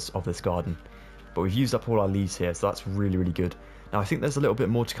different layers of this garden. But we've used up all our leaves here, so that's really, really good. Now I think there's a little bit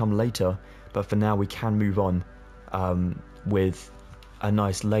more to come later, but for now we can move on with a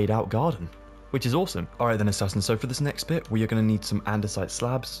nice laid out garden, which is awesome. Alright then Assassin, so for this next bit we are going to need some andesite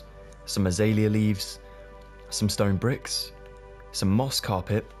slabs, some azalea leaves, some stone bricks, some moss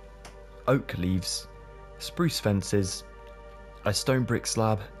carpet, oak leaves, spruce fences, a stone brick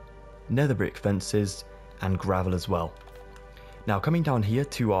slab, nether brick fences, and gravel as well. Now coming down here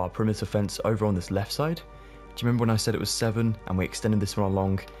to our perimeter fence over on this left side, do you remember when I said it was 7 and we extended this one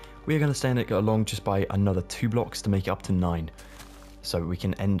along? We are going to extend it along just by another 2 blocks to make it up to 9. So we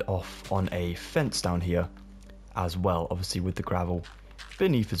can end off on a fence down here as well, obviously with the gravel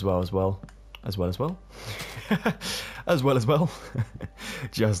beneath as well.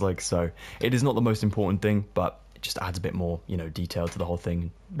 Just like so. It is not the most important thing, but it just adds a bit more, detail to the whole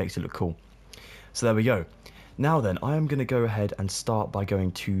thing, makes it look cool. So there we go. Now then, I am going to go ahead and start by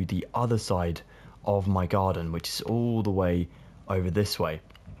going to the other side of my garden, which is all the way over this way.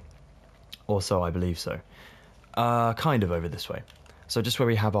 Or so I believe so. Kind of over this way. So just where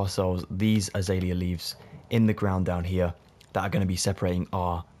we have ourselves these azalea leaves in the ground down here that are going to be separating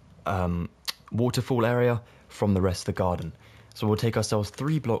our waterfall area from the rest of the garden. So we'll take ourselves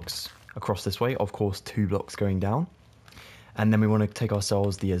 3 blocks across this way, of course 2 blocks going down. And then we want to take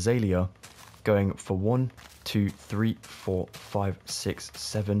ourselves the azalea going for 1, 2, 3, 4, 5, 6,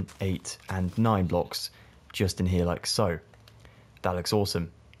 7, 8, and 9 blocks just in here like so. That looks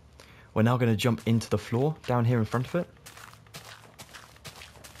awesome. We're now going to jump into the floor down here in front of it.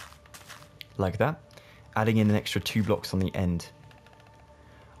 Like that. Adding in an extra 2 blocks on the end.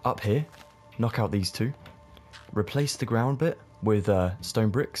 Up here, knock out these 2. Replace the ground bit with stone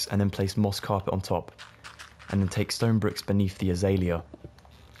bricks and then place moss carpet on top. And then take stone bricks beneath the azalea.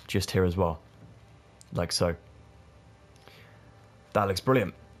 Just here as well. Like so. That looks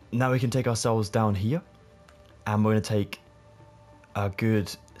brilliant. Now we can take ourselves down here. And we're going to take a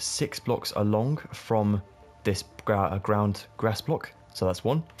good 6 blocks along from this ground grass block. So that's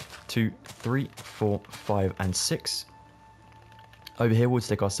 1, 2, 3, 4, 5, and 6. Over here we'll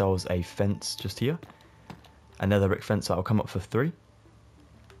take ourselves a fence just here. Another brick fence that will come up for 3.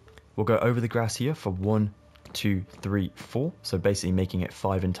 We'll go over the grass here for 1, 2, 3, 4. So basically making it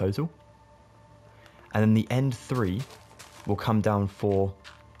 5 in total. And then the end 3 will come down for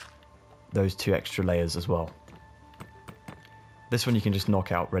those 2 extra layers as well. This one you can just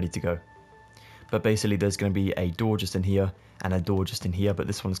knock out, ready to go. But basically there's going to be a door just in here and a door just in here, but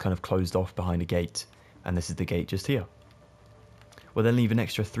this one's kind of closed off behind a gate. And this is the gate just here. We'll then leave an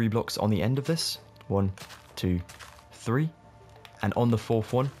extra 3 blocks on the end of this. 1, 2, 3. And on the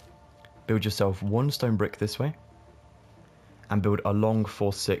 4th one, build yourself 1 stone brick this way. And build a long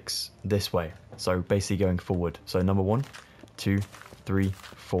 4, 6 this way. So basically going forward. So number 1, 2, 3,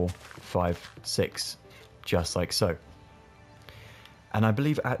 4, 5, 6. Just like so. And I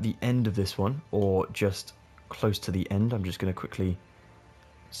believe at the end of this one, or just close to the end, I'm just going to quickly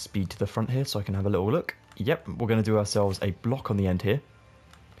speed to the front here so I can have a little look. Yep, we're going to do ourselves a block on the end here.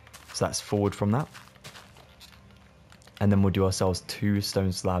 So that's forward from that. And then we'll do ourselves 2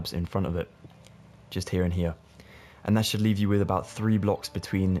 stone slabs in front of it. Just here and here. And that should leave you with about 3 blocks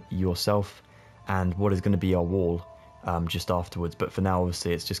between yourself and what is going to be our wall just afterwards. But for now,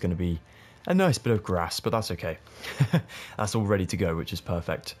 obviously, it's just going to be a nice bit of grass, but that's okay. That's all ready to go, which is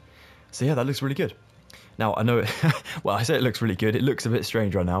perfect. So yeah, that looks really good. Now, I know it, well, I say it looks really good. It looks a bit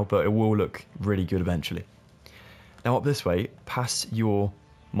strange right now, but it will look really good eventually. Now up this way, past your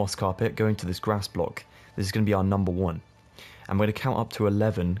moss carpet, going to this grass block, this is going to be our number 1. And we're going to count up to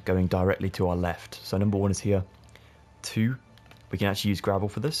 11 going directly to our left. So number 1 is here. 2, we can actually use gravel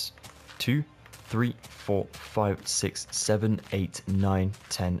for this. 2, 3, 4, 5, 6, 7, 8, 9,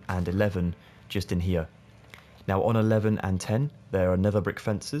 10, and 11 just in here. Now on 11 and 10, there are nether brick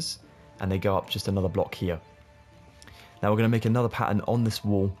fences, and they go up just another block here. Now we're going to make another pattern on this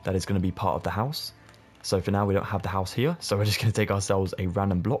wall that is going to be part of the house. So for now we don't have the house here, so we're just going to take ourselves a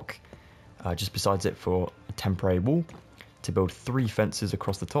random block just besides it for a temporary wall to build 3 fences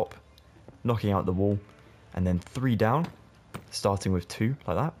across the top, knocking out the wall, and then 3 down, starting with 2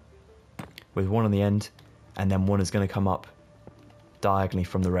 like that, with 1 on the end, and then 1 is going to come up diagonally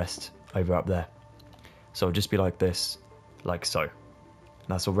from the rest over up there. So it'll just be like this, like so. And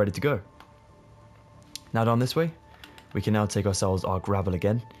that's all ready to go. Now down this way, we can now take ourselves our gravel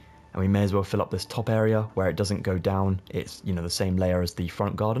again, and we may as well fill up this top area where it doesn't go down. It's, you know, the same layer as the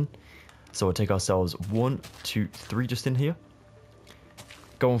front garden. So we'll take ourselves 1, 2, 3 just in here.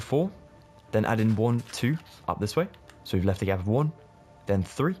 Go on 4, then add in 1, 2 up this way. So we've left a gap of 1, then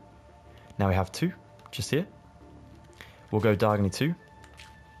 3. Now we have 2 just here. We'll go diagonally 2.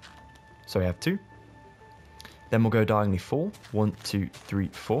 So we have 2. Then we'll go diagonally 4. 1, 2, 3,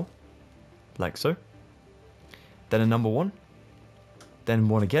 4. Like so. Then a number 1. Then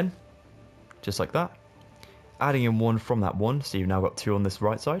 1 again. Just like that. Adding in 1 from that 1. So you've now got 2 on this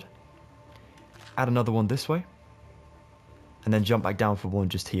right side. Add another 1 this way. And then jump back down for 1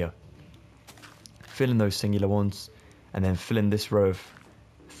 just here. Fill in those singular ones. And then fill in this row of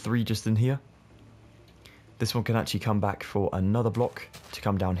 3 just in here. This one can actually come back for another block to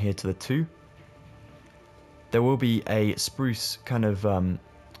come down here to the 2. There will be a spruce kind of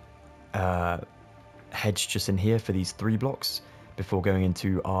hedge just in here for these 3 blocks before going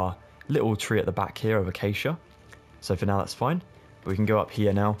into our little tree at the back here of acacia. So for now that's fine. But we can go up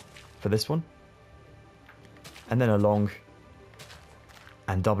here now for this one. And then along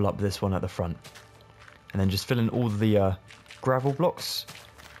and double up this one at the front. And then just fill in all the gravel blocks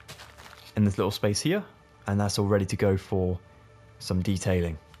in this little space here. and that's all ready to go for some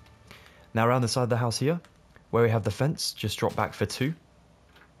detailing. Now around the side of the house here, where we have the fence, just drop back for 2.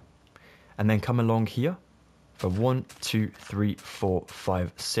 And then come along here for 1, 2, 3, 4,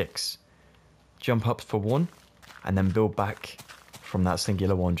 5, 6. Jump up for 1, and then build back from that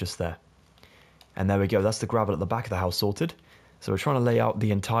singular one just there. And there we go, that's the gravel at the back of the house sorted. So we're trying to lay out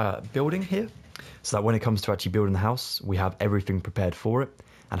the entire building here, so that when it comes to actually building the house, we have everything prepared for it,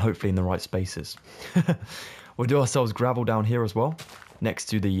 and hopefully in the right spaces. We'll do ourselves gravel down here as well, next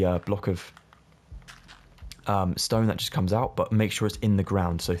to the block of stone that just comes out, but make sure it's in the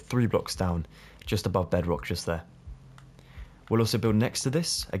ground, so 3 blocks down, just above bedrock, just there. We'll also build next to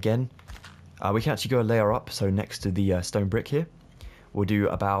this, again, we can actually go a layer up, so next to the stone brick here, we'll do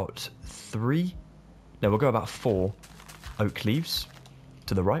about 4 oak leaves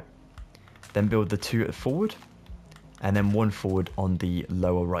to the right, then build the 2 forward, and then 1 forward on the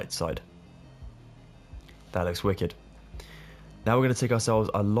lower right side. That looks wicked. Now we're going to take ourselves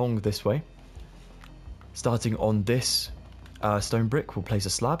along this way. Starting on this stone brick, we'll place a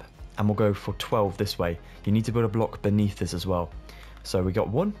slab, and we'll go for 12 this way. You need to build a block beneath this as well. So we got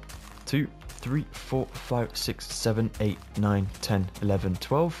 1, 2, 3, 4, 5, 6, 7, 8, 9, 10, 11,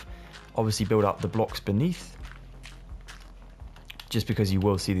 12. Obviously build up the blocks beneath, just because you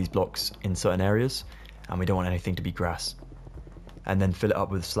will see these blocks in certain areas, and we don't want anything to be grass. And then fill it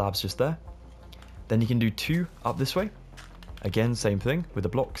up with slabs just there. Then you can do 2 up this way. Again, same thing with the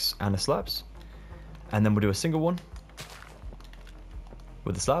blocks and the slabs. And then we'll do a single one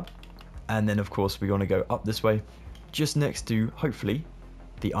with the slab. And then of course we want to go up this way, just next to, hopefully,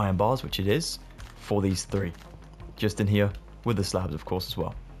 the iron bars, which it is, for these 3. Just in here, with the slabs of course as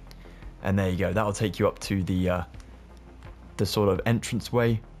well. And there you go, that'll take you up to the sort of entrance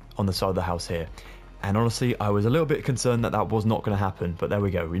way on the side of the house here. And honestly, I was a little bit concerned that that was not going to happen, but there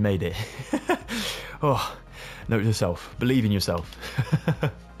we go, we made it. Oh, note to yourself, believe in yourself.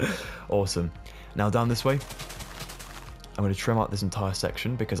 Awesome. Now down this way, I'm going to trim out this entire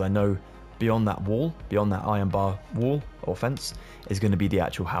section, because I know beyond that wall, beyond that iron bar wall or fence, is going to be the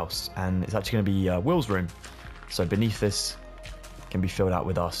actual house, and it's actually going to be Will's room. So beneath this can be filled out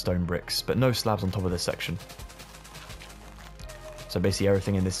with our stone bricks, but no slabs on top of this section. So basically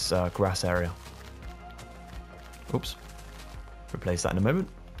everything in this grass area. Oops. Replace that in a moment.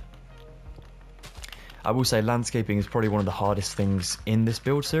 I will say landscaping is probably one of the hardest things in this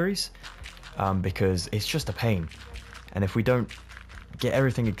build series, because it's just a pain. And if we don't get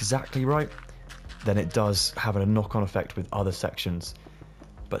everything exactly right, then it does have a knock-on effect with other sections.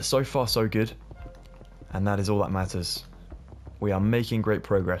 But so far so good, and that is all that matters. We are making great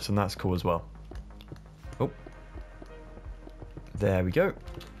progress, and that's cool as well. Oh, there we go.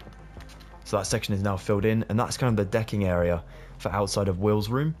 So that section is now filled in, and that's kind of the decking area for outside of Will's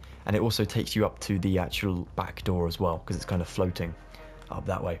room, and it also takes you up to the actual back door as well, because it's kind of floating up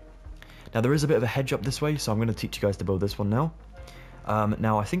that way. Now there is a bit of a hedge up this way, so I'm going to teach you guys to build this one now.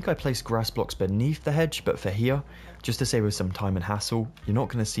 Now I think I placed grass blocks beneath the hedge, but for here, just to save us some time and hassle, you're not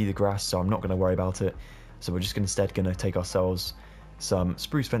going to see the grass, so I'm not going to worry about it. So we're just instead going to take ourselves some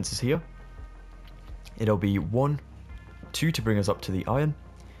spruce fences here. It'll be 1, 2 to bring us up to the iron,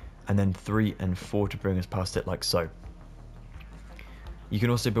 and then 3 and 4 to bring us past it like so. You can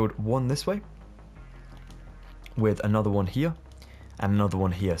also build 1 this way, with another one here, and another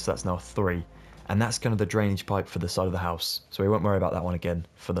one here, so that's now 3. And that's kind of the drainage pipe for the side of the house, so we won't worry about that one again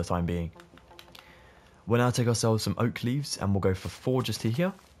for the time being. We'll now take ourselves some oak leaves, and we'll go for 4 just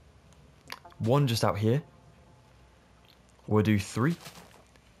here, 1 just out here, we'll do 3,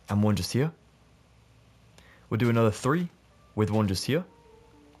 and 1 just here, we'll do another 3, with 1 just here,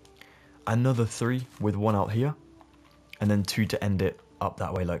 another 3 with 1 out here, and then 2 to end it up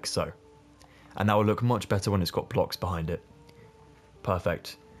that way like so. And that will look much better when it's got blocks behind it.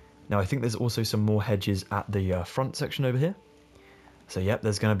 Perfect. Now I think there's also some more hedges at the front section over here. So yep,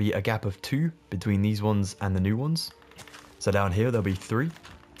 there's going to be a gap of 2 between these ones and the new ones. So down here there'll be 3.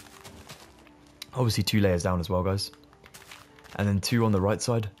 Obviously 2 layers down as well, guys. And then 2 on the right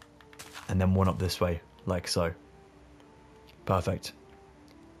side, and then 1 up this way, like so. Perfect.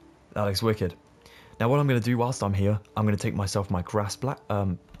 That looks wicked. Now what I'm going to do whilst I'm here, I'm going to take myself my grass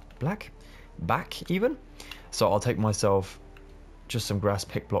back even. So I'll take myself just some grass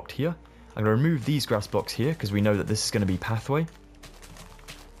pick blocked here. I'm going to remove these grass blocks here, because we know that this is going to be pathway.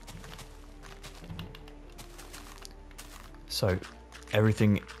 So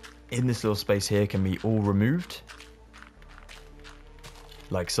everything in this little space here can be all removed.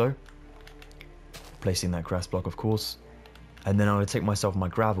 Like so. Placing that grass block, of course. And then I'm going to take myself my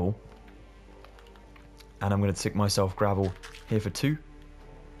gravel. And I'm going to stick myself gravel here for 2.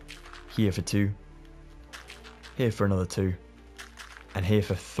 Here for 2. here for another 2, and here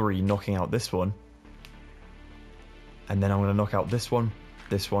for 3, knocking out this one. And then I'm going to knock out this one,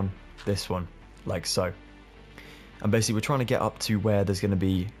 this one, this one, like so. And basically we're trying to get up to where there's going to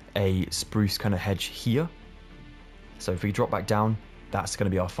be a spruce kind of hedge here. So if we drop back down, that's going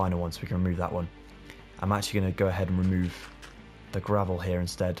to be our final one, so we can remove that one. I'm actually going to go ahead and remove the gravel here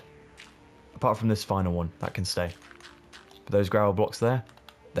instead. Apart from this final one, that can stay. But those gravel blocks there,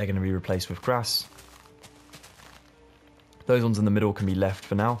 they're going to be replaced with grass. Those ones in the middle can be left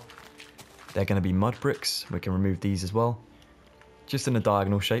for now. They're going to be mud bricks. We can remove these as well. Just in a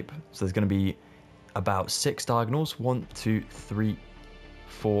diagonal shape. So there's going to be about 6 diagonals. 1, 2, 3,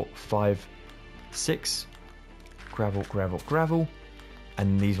 4, 5, 6. Gravel, gravel, gravel.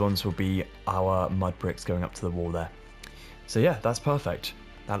 And these ones will be our mud bricks going up to the wall there. So yeah, that's perfect.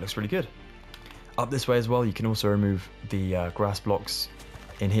 That looks really good. Up this way as well, you can also remove the grass blocks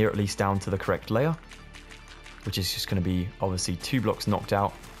in here, at least down to the correct layer, which is just going to be obviously 2 blocks knocked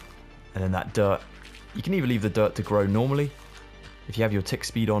out. And then that dirt, you can either leave the dirt to grow normally. If you have your tick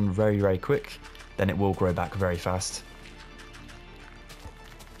speed on very, very quick, then it will grow back very fast.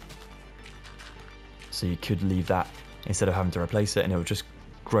 So you could leave that instead of having to replace it, and it will just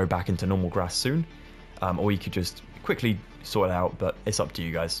grow back into normal grass soon. Or you could just quickly sort it out, but it's up to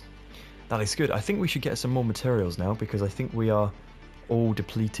you guys. That looks good. I think we should get some more materials now, because I think we are all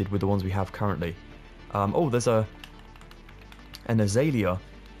depleted with the ones we have currently. Oh, there's an azalea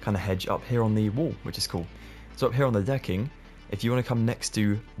kind of hedge up here on the wall, which is cool. So up here on the decking, if you want to come next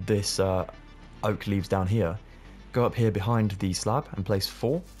to this oak leaves down here, go up here behind the slab and place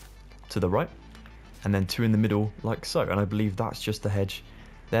 4 to the right, and then 2 in the middle like so. And I believe that's just the hedge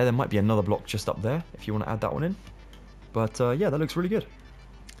there. There might be another block just up there if you want to add that one in. But yeah, that looks really good.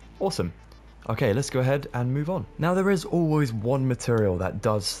 Awesome. Okay, let's go ahead and move on. Now there is always one material that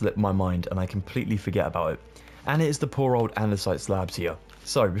does slip my mind and I completely forget about it. And it is the poor old andesite slabs here.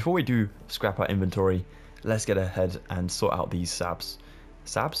 So before we do scrap our inventory, let's get ahead and sort out these slabs.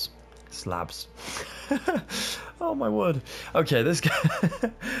 Slabs? Slabs. Oh my word. Okay, let's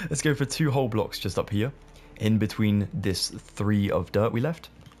go for 2 whole blocks just up here, in between this 3 of dirt we left,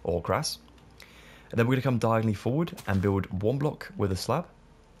 or grass. And then we're going to come diagonally forward and build 1 block with a slab.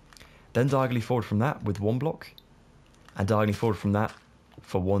 Then diagonally forward from that with 1 block. And diagonally forward from that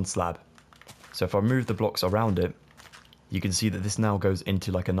for 1 slab. So if I move the blocks around it, you can see that this now goes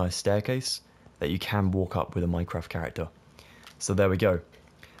into like a nice staircase that you can walk up with a Minecraft character. So there we go.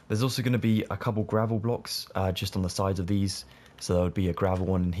 There's also going to be a couple gravel blocks just on the sides of these. So there would be a gravel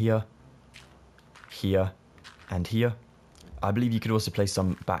one in here, here, and here. I believe you could also place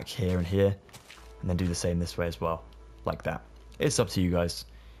some back here and here, and then do the same this way as well, like that. It's up to you guys.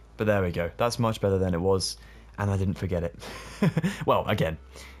 But there we go. That's much better than it was, and I didn't forget it. Well, again,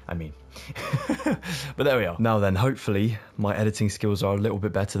 I mean. But there we are. Now then, hopefully my editing skills are a little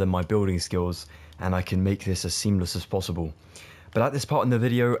bit better than my building skills, and I can make this as seamless as possible. But at this part in the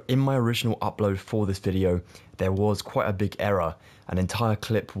video, in my original upload for this video, there was quite a big error. An entire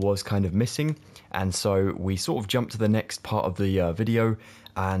clip was kind of missing, and so we sort of jumped to the next part of the video,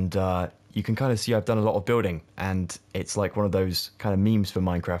 and you can kind of see I've done a lot of building, and it's like one of those kind of memes for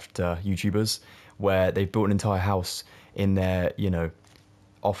Minecraft YouTubers, where they've built an entire house in their, you know,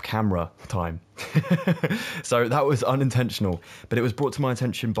 off-camera time. So that was unintentional, but it was brought to my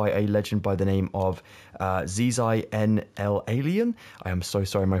attention by a legend by the name of ZZINL Alien. I am so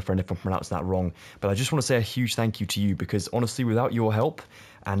sorry, my friend, if I'm pronouncing that wrong, but I just want to say a huge thank you to you, because honestly, without your help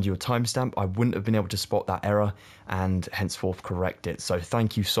and your timestamp, I wouldn't have been able to spot that error and henceforth correct it. So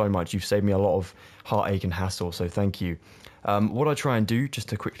thank you so much. You've saved me a lot of heartache and hassle, so thank you. What I try and do, just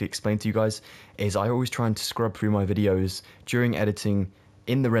to quickly explain to you guys, is I always try and scrub through my videos during editing,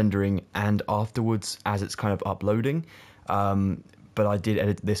 in the rendering, and afterwards as it's kind of uploading. But I did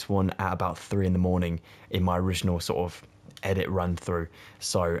edit this one at about 3 in the morning in my original sort of edit run through.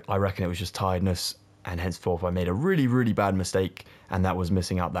 So I reckon it was just tiredness, and henceforth I made a really, really bad mistake, and that was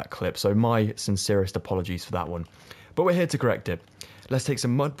missing out that clip. So my sincerest apologies for that one. But we're here to correct it. Let's take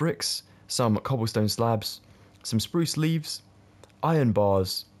some mud bricks, some cobblestone slabs, some spruce leaves, iron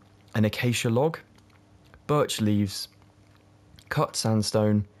bars, an acacia log, birch leaves, cut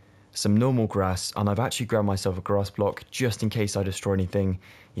sandstone, some normal grass, and I've actually grabbed myself a grass block just in case I destroy anything,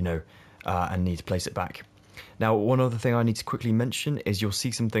 you know, and need to place it back. Now, one other thing I need to quickly mention is you'll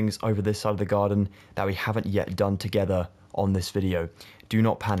see some things over this side of the garden that we haven't yet done together on this video. Do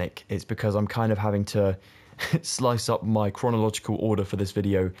not panic. It's because I'm kind of having to slice up my chronological order for this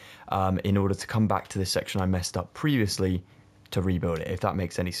video in order to come back to this section I messed up previously to rebuild it, if that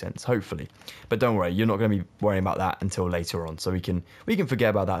makes any sense, hopefully. But don't worry, you're not going to be worrying about that until later on, so we can forget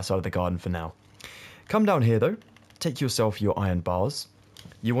about that side of the garden for now. Come down here though, take yourself your iron bars.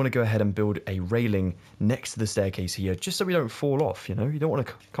 You want to go ahead and build a railing next to the staircase here, just so we don't fall off, you know? You don't want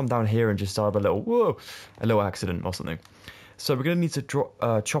to come down here and just have a little accident or something. So we're going to need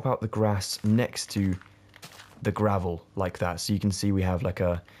to chop out the grass next to the gravel like that. So you can see we have like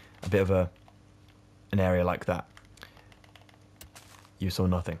a bit of an area like that. You saw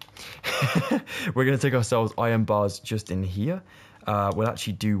nothing. We're going to take ourselves iron bars just in here. We'll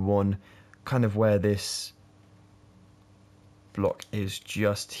actually do one kind of where this block is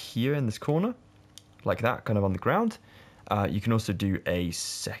just here in this corner, like that, kind of on the ground. You can also do a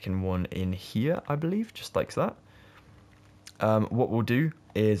second one in here, I believe, just like that. What we'll do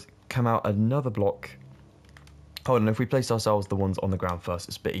is come out another block. Hold on, if we place ourselves the ones on the ground first,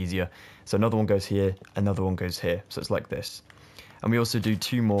 it's a bit easier. So another one goes here, another one goes here. So it's like this. And we also do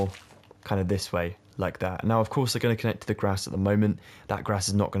two more kind of this way, like that. Now, of course, they're going to connect to the grass at the moment. That grass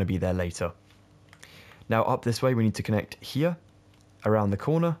is not going to be there later. Now, up this way, we need to connect here, around the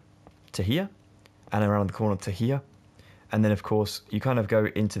corner to here, and around the corner to here. And then, of course, you kind of go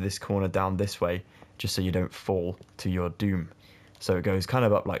into this corner down this way, just so you don't fall to your doom. So it goes kind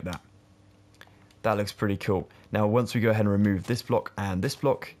of up like that. That looks pretty cool. Now, once we go ahead and remove this block and this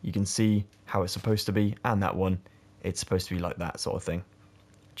block, you can see how it's supposed to be, and that one, it's supposed to be like that sort of thing.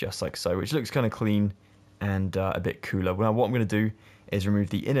 Just like so, which looks kind of clean and a bit cooler. Now, what I'm going to do is remove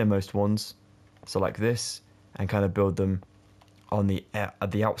the innermost ones, so like this, and kind of build them on the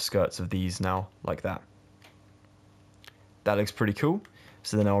outskirts of these now, like that. That looks pretty cool.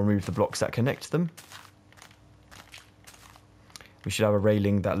 So then I'll remove the blocks that connect them. We should have a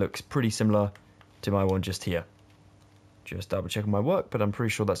railing that looks pretty similar to my one just here. Just double checking my work, but I'm pretty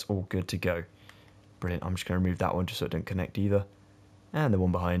sure that's all good to go. Brilliant. I'm just going to remove that one just so it doesn't connect either. And the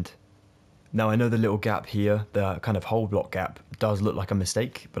one behind. Now, I know the little gap here, the kind of whole block gap, does look like a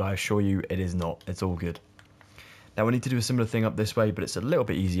mistake, but I assure you it is not. It's all good. Now, we need to do a similar thing up this way, but it's a little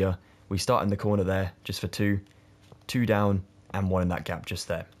bit easier. We start in the corner there, just for two down, and one in that gap just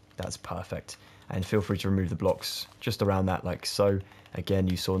there. That's perfect. And feel free to remove the blocks just around that, like so. Again,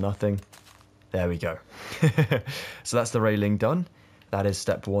 you saw nothing. There we go. So that's the railing done. That is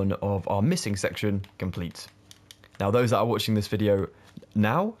step one of our missing section complete. Now, those that are watching this video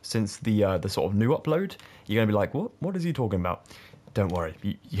now, since the sort of new upload, you're going to be like, what is he talking about? Don't worry.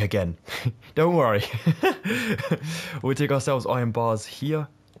 Again, don't worry. We'll take ourselves iron bars here,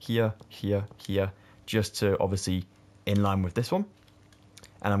 here, here, here, just to obviously in line with this one.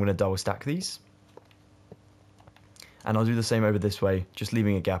 And I'm going to double stack these. And I'll do the same over this way, just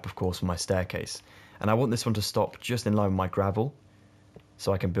leaving a gap, of course, for my staircase. And I want this one to stop just in line with my gravel,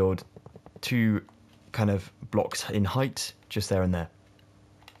 so I can build two kind of blocks in height, just there and there.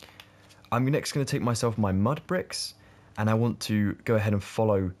 I'm next going to take myself my mud bricks, and I want to go ahead and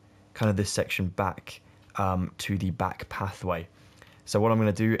follow kind of this section back to the back pathway. So what I'm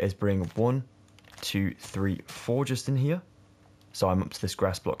going to do is bring 1, 2, 3, 4 just in here. So I'm up to this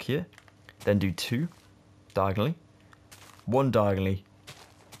grass block here. Then do 2 diagonally. 1 diagonally,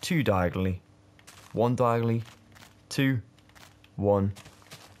 2 diagonally, 1 diagonally, 2, 1,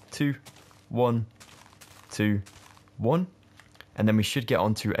 2, 1, 2, 1. And then we should get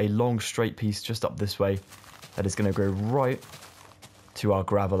onto a long straight piece just up this way that is going to go right to our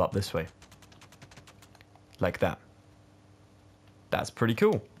gravel up this way. Like that. That's pretty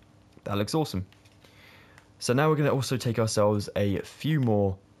cool. That looks awesome. So now we're going to also take ourselves a few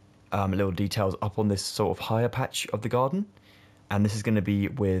more little details up on this sort of higher patch of the garden, and this is going to be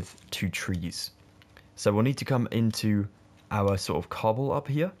with 2 trees. So we'll need to come into our sort of cobble up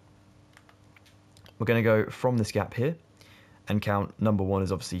here. We're going to go from this gap here and count. Number 1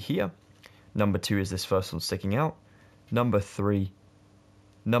 is obviously here, number 2 is this first one sticking out, number 3,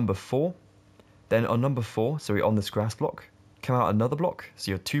 number 4. Then on number 4, so we're on this grass block, come out another block,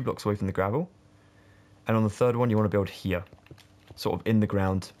 so you're 2 blocks away from the gravel. And on the third one, you want to build here, sort of in the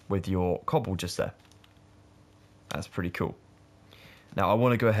ground with your cobble just there. That's pretty cool. Now, I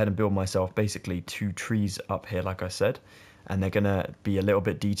want to go ahead and build myself basically 2 trees up here, like I said. And they're going to be a little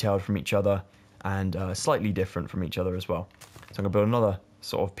bit detailed from each other and slightly different from each other as well. So I'm going to build another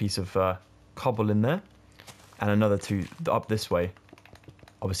sort of piece of cobble in there. And another 2 up this way.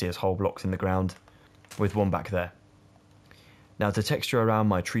 Obviously, as whole blocks in the ground with 1 back there. Now, to texture around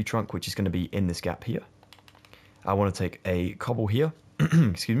my tree trunk, which is going to be in this gap here, I want to take a cobble here,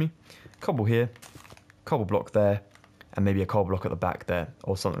 excuse me, cobble here, cobble block there, and maybe a cobble block at the back there,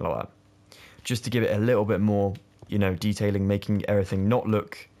 or something like that. Just to give it a little bit more, you know, detailing, making everything not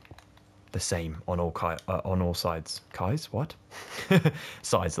look the same on all sides. Kais, what?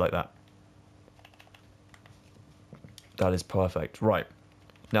 Sides like that. That is perfect. Right.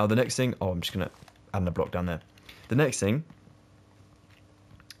 Now, the next thing, I'm just going to adding a block down there. The next thing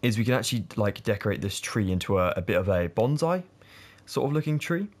is we can actually like decorate this tree into a bit of a bonsai sort of looking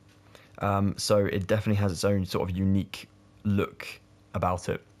tree. So it definitely has its own sort of unique look about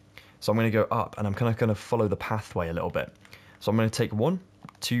it. So I'm going to go up and I'm kind of going to follow the pathway a little bit. So I'm going to take 1,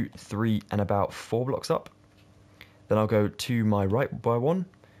 2, 3 and about 4 blocks up. Then I'll go to my right by 1,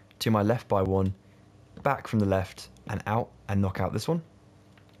 to my left by 1, back from the left and out and knock out this one.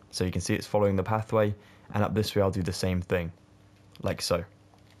 So you can see it's following the pathway, and up this way I'll do the same thing, like so.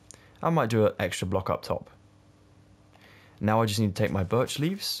 I might do an extra block up top. Now I just need to take my birch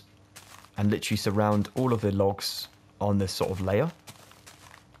leaves and literally surround all of the logs on this sort of layer,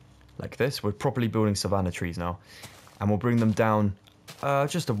 like this. We're properly building savanna trees now, and we'll bring them down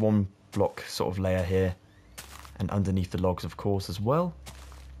just a 1 block sort of layer here, and underneath the logs of course as well,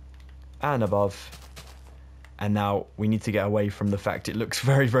 and above. And now we need to get away from the fact it looks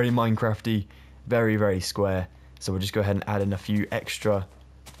very, very Minecrafty, very, very square. So we'll just go ahead and add in a few extra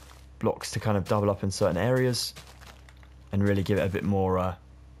blocks to kind of double up in certain areas and really give it a bit more,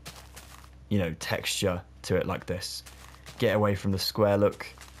 you know, texture to it like this. Get away from the square look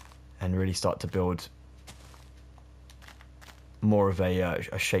and really start to build more of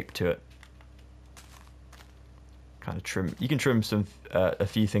a shape to it. Kind of trim. You can trim some a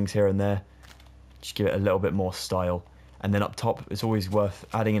few things here and there. Just give it a little bit more style. And then up top, it's always worth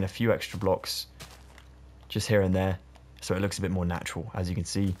adding in a few extra blocks just here and there, so it looks a bit more natural. As you can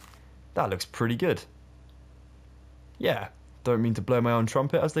see, that looks pretty good. Yeah, don't mean to blow my own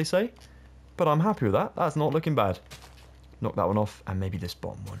trumpet, as they say, but I'm happy with that. That's not looking bad. Knock that one off, and maybe this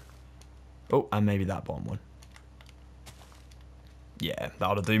bottom one. Oh, and maybe that bottom one. Yeah,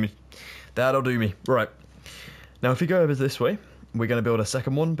 that'll do me. That'll do me. Right. Now, if we go over this way, we're going to build a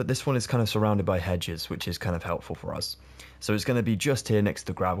second one, but this one is kind of surrounded by hedges, which is kind of helpful for us. So it's going to be just here next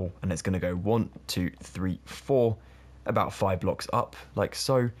to gravel, and it's going to go 1, 2, 3, 4, about 5 blocks up, like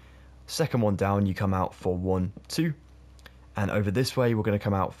so. Second one down, you come out for 1, 2, and over this way, we're going to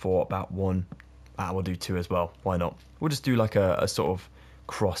come out for about 1. We'll do 2 as well. Why not? We'll just do like a sort of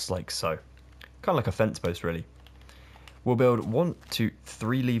cross, like so. Kind of like a fence post, really. We'll build 1, 2,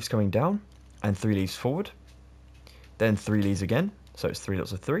 3 leaves coming down, and 3 leaves forward. Then 3 leaves again, so it's 3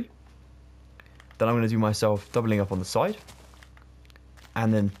 lots of 3. Then I'm going to do myself doubling up on the side,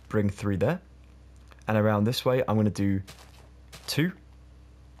 and then bring 3 there. And around this way, I'm going to do 2,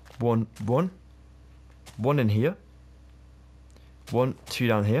 1, 1, 1 in here, 1, 2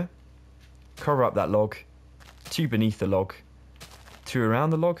 down here, cover up that log, 2 beneath the log, 2 around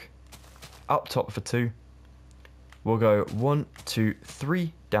the log, up top for 2. We'll go 1, 2,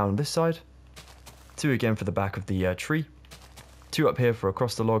 3 down this side, 2 again for the back of the tree, 2 up here for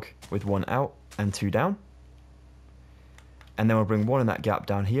across the log with 1 out and 2 down. And then we'll bring 1 in that gap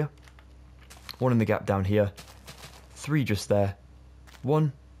down here, 1 in the gap down here, 3 just there,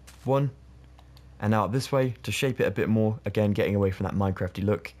 1, 1, and now up this way to shape it a bit more, again getting away from that Minecrafty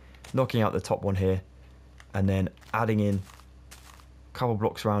look, knocking out the top one here, and then adding in a couple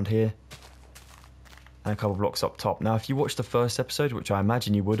blocks around here, and a couple blocks up top. Now if you watched the first episode, which I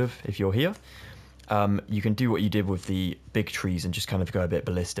imagine you would have if you're here, you can do what you did with the big trees and just kind of go a bit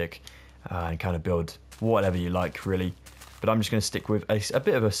ballistic and kind of build whatever you like, really. But I'm just going to stick with a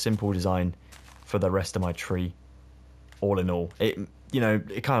bit of a simple design for the rest of my tree, all in all. It, you know,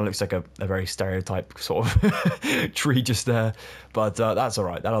 it kind of looks like a very stereotype sort of tree just there, but that's all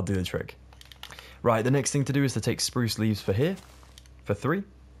right. That'll do the trick. Right, the next thing to do is to take spruce leaves for here, for 3,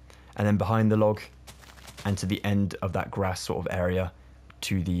 and then behind the log and to the end of that grass sort of area,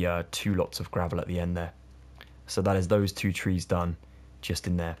 to the 2 lots of gravel at the end there. So that is those 2 trees done just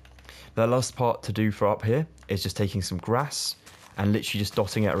in there. The last part to do for up here is just taking some grass and literally just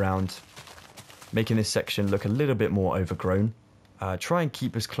dotting it around, making this section look a little bit more overgrown. Try and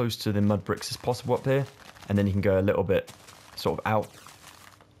keep as close to the mud bricks as possible up here, and then you can go a little bit sort of out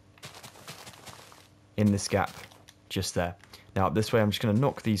in this gap just there. Now up this way I'm just going to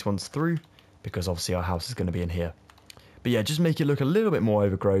knock these ones through, because obviously our house is going to be in here. But yeah, just make it look a little bit more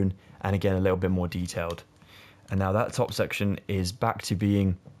overgrown, and again a little bit more detailed. And now that top section is back to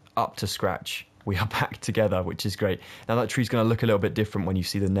being up to scratch. We are back together, which is great. Now that tree's going to look a little bit different when you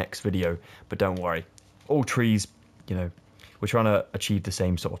see the next video, but don't worry. All trees, you know, we're trying to achieve the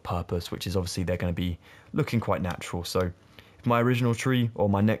same sort of purpose, which is obviously they're going to be looking quite natural. So if my original tree or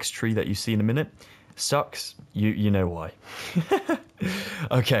my next tree that you see in a minute sucks, you know why.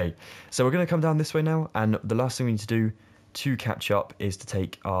 Okay, so we're going to come down this way now, and the last thing we need to do to catch up is to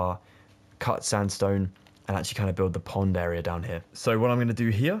take our cut sandstone and actually kind of build the pond area down here. So what I'm going to do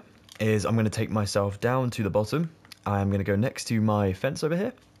here is I'm going to take myself down to the bottom. I'm going to go next to my fence over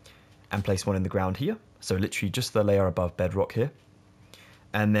here, and place one in the ground here. So literally just the layer above bedrock here.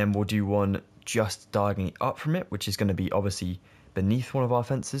 And then we'll do one just diagonally up from it, which is going to be obviously beneath one of our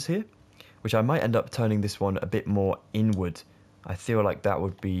fences here, which I might end up turning this one a bit more inward. I feel like that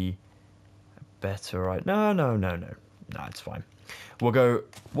would be better, right? No, it's fine. We'll go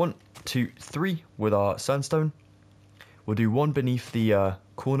 1, 2, 3 with our sandstone. We'll do one beneath the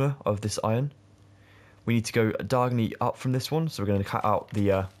corner of this iron. We need to go diagonally up from this one, so we're going to cut out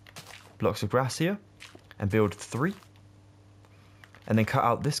the blocks of grass here and build 3. And then cut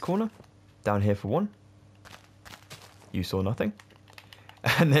out this corner down here for 1. You saw nothing.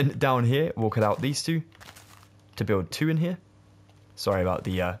 And then down here, we'll cut out these 2 to build 2 in here. Sorry about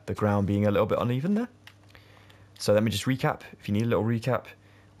the ground being a little bit uneven there. So let me just recap. If you need a little recap,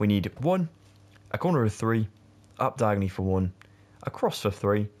 we need 1, a corner of 3, up diagonally for 1, across for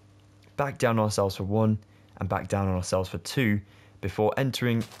 3, back down on ourselves for 1, and back down on ourselves for 2, before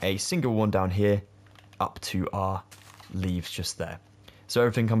entering a single one down here, up to our leaves just there. So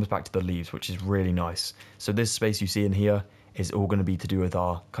everything comes back to the leaves, which is really nice. So this space you see in here is all going to be to do with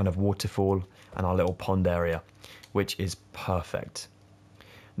our kind of waterfall and our little pond area, which is perfect.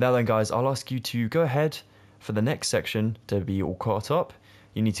 Now then, guys, I'll ask you to go ahead for the next section to be all caught up.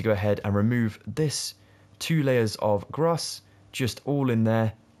 You need to go ahead and remove this 2 layers of grass, just all in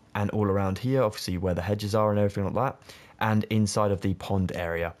there and all around here, obviously where the hedges are and everything like that, and inside of the pond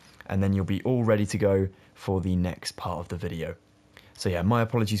area. And then you'll be all ready to go for the next part of the video. So yeah, my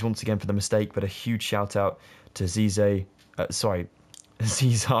apologies once again for the mistake, but a huge shout out to Zizai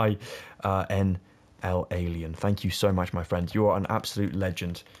NL Alien. Thank you so much, my friend. You are an absolute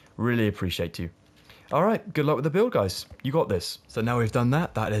legend. Really appreciate you. All right, good luck with the build, guys. You got this. So now we've done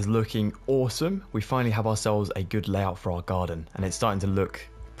that, that is looking awesome. We finally have ourselves a good layout for our garden, and it's starting to look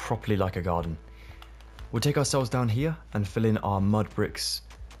properly like a garden. We'll take ourselves down here and fill in our mud bricks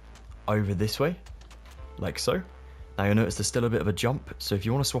over this way, like so. Now you'll notice there's still a bit of a jump, so if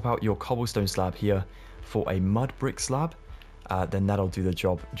you want to swap out your cobblestone slab here for a mud brick slab, then that'll do the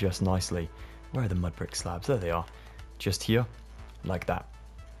job just nicely. Where are the mud brick slabs? There they are. Just here, like that.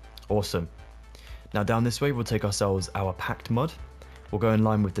 Awesome. Now down this way, we'll take ourselves our packed mud. We'll go in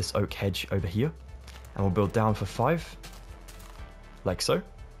line with this oak hedge over here, and we'll build down for 5, like so.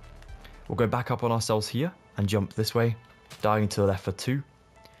 We'll go back up on ourselves here and jump this way, diagonally to the left for 2,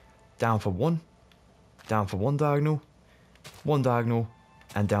 down for 1, down for 1 diagonal,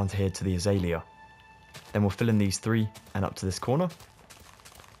 and down to here to the azalea. Then we'll fill in these 3 and up to this corner.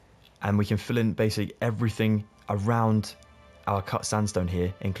 And we can fill in basically everything around our cut sandstone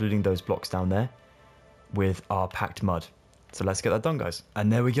here, including those blocks down there, with our packed mud. So let's get that done, guys.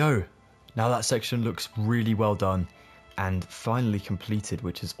 And there we go. Now that section looks really well done and finally completed,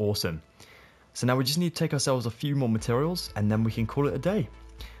 which is awesome. So now we just need to take ourselves a few more materials and then we can call it a day.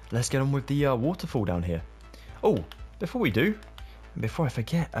 Let's get on with the waterfall down here. Oh, before we do, before I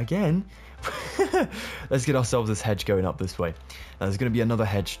forget again, let's get ourselves this hedge going up this way. Now there's going to be another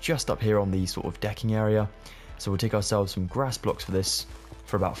hedge just up here on the sort of decking area. So we'll take ourselves some grass blocks for this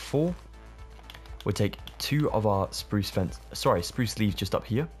for about 4. We'll take 2 of our spruce leaves just up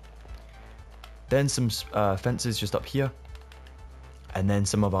here. Then some fences just up here. And then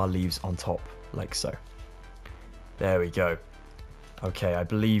some of our leaves on top, like so. There we go. Okay, I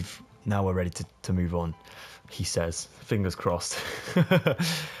believe now we're ready to move on, he says. Fingers crossed.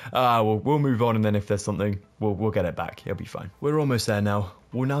 We'll move on, and then if there's something, we'll get it back. It'll be fine. We're almost there now.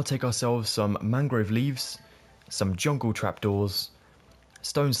 We'll now take ourselves some mangrove leaves, some jungle trapdoors,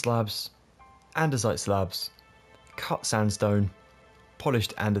 stone slabs, andesite slabs, cut sandstone,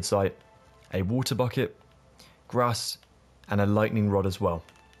 polished andesite, a water bucket, grass, and a lightning rod as well.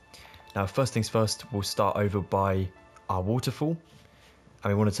 Now, first things first, we'll start over by our waterfall.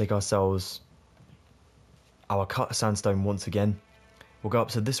 And we want to take ourselves our cut sandstone once again. We'll go up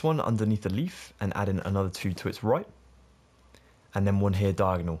to this one underneath the leaf and add in another 2 to its right. And then 1 here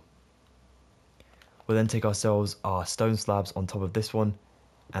diagonal. We'll then take ourselves our stone slabs on top of this one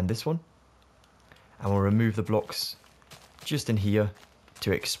and this one. And we'll remove the blocks just in here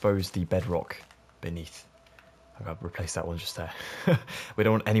to expose the bedrock beneath. I've got to replace that one just there. We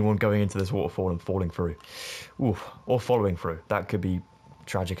don't want anyone going into this waterfall and falling through. Ooh, or following through. That could be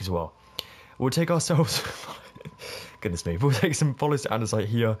tragic as well. We'll take ourselves goodness me, we'll take some polished andesite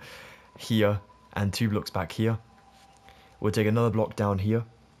here, here, and 2 blocks back here. We'll take another block down here.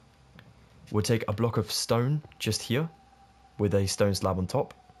 We'll take a block of stone just here with a stone slab on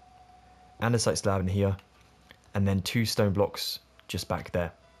top, andesite slab in here, and then 2 stone blocks just back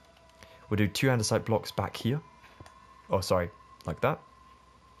there. We'll do 2 andesite blocks back here. Oh, sorry, like that.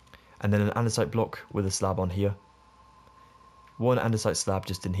 And then an andesite block with a slab on here. one andesite slab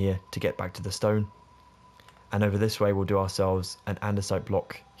just in here to get back to the stone. And over this way we'll do ourselves an andesite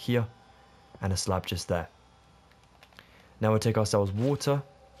block here and a slab just there. Now we'll take ourselves water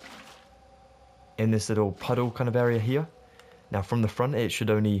in this little puddle kind of area here. Now from the front it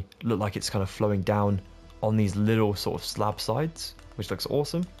should only look like it's kind of flowing down on these little sort of slab sides, which looks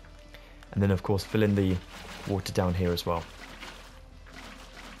awesome. And then of course fill in the water down here as well.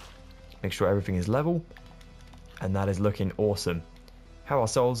 Make sure everything is level, and that is looking awesome. Have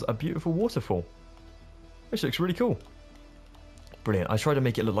ourselves a beautiful waterfall, which looks really cool. Brilliant. I try to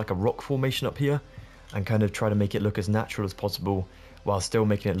make it look like a rock formation up here and kind of try to make it look as natural as possible while still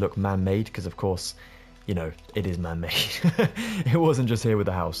making it look man-made, because of course, you know, it is man-made. It wasn't just here with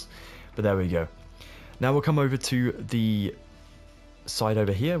the house, but there we go. Now we'll come over to the side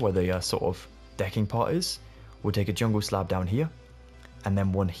over here where the sort of decking part is. We'll take a jungle slab down here, and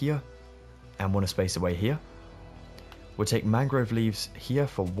then one here, and one a space away here. We'll take mangrove leaves here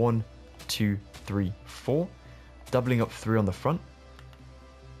for 1, 2, 3, 4, doubling up 3 on the front,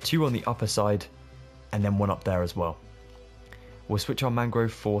 2 on the upper side, and then 1 up there as well. We'll switch our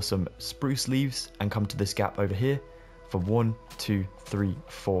mangrove for some spruce leaves and come to this gap over here for 1, 2, 3,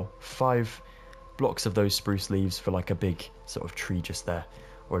 4, 5 blocks of those spruce leaves for like a big sort of tree just there,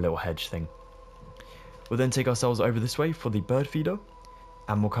 or a little hedge thing. We'll then take ourselves over this way for the bird feeder,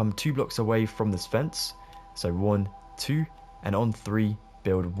 and we'll come 2 blocks away from this fence. So 1, 2, and on 3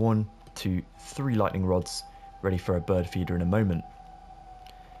 build 1, 2, 3 lightning rods ready for a bird feeder in a moment.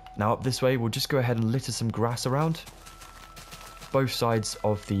 Now up this way we'll just go ahead and litter some grass around both sides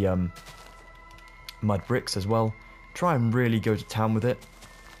of the mud bricks as well. Try and really go to town with it.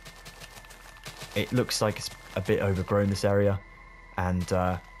 It looks like it's a bit overgrown, this area, and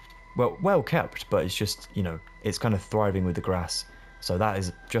well kept, but it's just, you know, it's kind of thriving with the grass. So that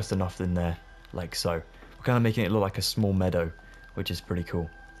is just enough in there, like so. We're kind of making it look like a small meadow, which is pretty cool.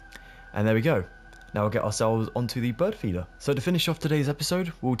 And there we go. Now we'll get ourselves onto the bird feeder. So to finish off today's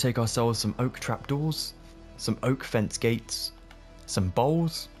episode, we'll take ourselves some oak trapdoors, some oak fence gates, some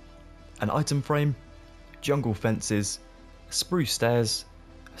bowls, an item frame, jungle fences, spruce stairs,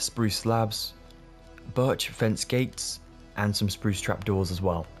 spruce slabs, birch fence gates, and some spruce trapdoors as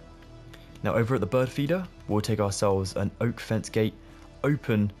well. Now over at the bird feeder, we'll take ourselves an oak fence gate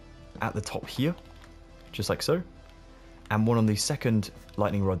open at the top here, just like so, and one on the second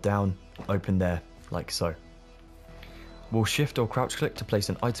lightning rod down, open there, like so. We'll shift or crouch click to place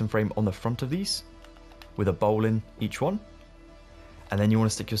an item frame on the front of these, with a bowl in each one, and then you want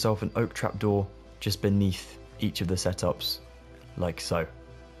to stick yourself an oak trapdoor just beneath each of the setups, like so.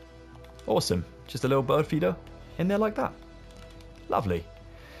 Awesome, just a little bird feeder in there like that. Lovely.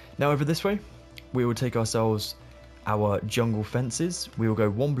 Now over this way, we will take ourselves our jungle fences. We will go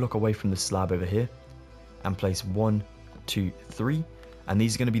 1 block away from the slab over here and place 1, 2, 3, and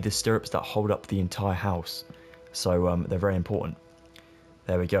these are going to be the stirrups that hold up the entire house, so they're very important.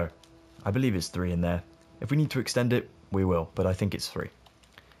 There we go. I believe it's 3 in there. If we need to extend it, we will, but I think it's 3.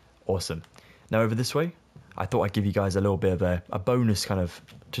 Awesome. Now over this way, I thought I'd give you guys a little bit of a bonus kind of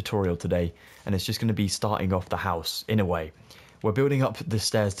tutorial today, and it's just going to be starting off the house in a way. We're building up the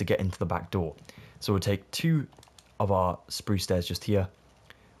stairs to get into the back door. So we'll take 2 of our spruce stairs just here,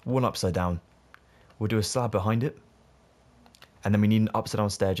 1 upside down. We'll do a slab behind it, and then we need an upside down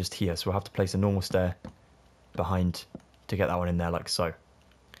stair just here, so we'll have to place a normal stair behind to get that one in there like so.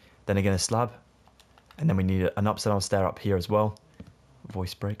 Then again a slab, and then we need an upside down stair up here as well.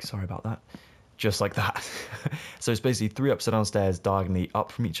 Voice break, sorry about that. Just like that. So it's basically 3 upside down stairs diagonally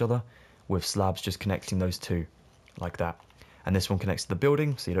up from each other, with slabs just connecting those 2, like that. And this one connects to the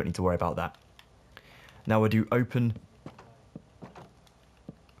building, so you don't need to worry about that. Now we'll do open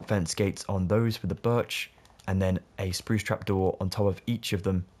fence gates on those with the birch, and then a spruce trapdoor on top of each of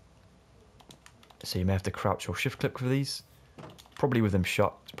them. So you may have to crouch or shift click for these. Probably with them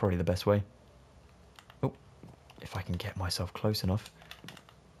shut, it's probably the best way. Oh, if I can get myself close enough.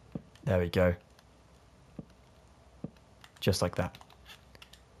 There we go. Just like that.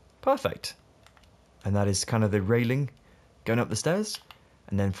 Perfect. And that is kind of the railing going up the stairs.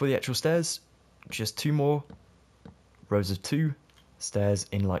 And then for the actual stairs, just 2 more rows of 2 stairs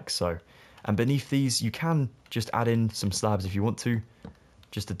in like so. And beneath these, you can just add in some slabs if you want to,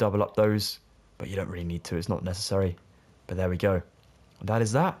 just to double up those, but you don't really need to, it's not necessary. But there we go. And that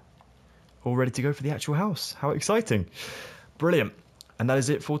is that. All ready to go for the actual house. How exciting. Brilliant. And that is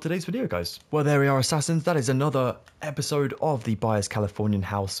it for today's video, guys. Well, there we are, Assassins. That is another episode of the Byers Californian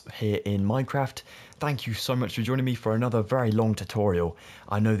House here in Minecraft. Thank you so much for joining me for another very long tutorial.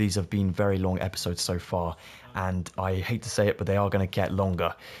 I know these have been very long episodes so far, and I hate to say it, but they are going to get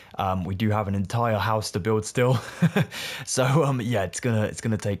longer. We do have an entire house to build still, so yeah, it's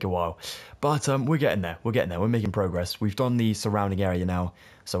gonna take a while. But we're getting there. We're making progress. We've done the surrounding area now,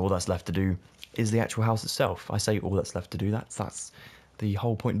 so all that's left to do is the actual house itself. I say all that's left to do. That's the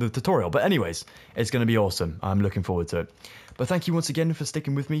whole point of the tutorial. But anyways, it's going to be awesome. I'm looking forward to it. But thank you once again for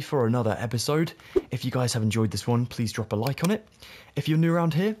sticking with me for another episode. If you guys have enjoyed this one, please drop a like on it. If you're new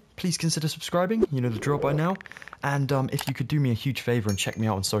around here, please consider subscribing. You know the drill by now. And if you could do me a huge favor and check me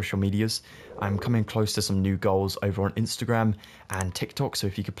out on social medias, I'm coming close to some new goals over on Instagram and TikTok. So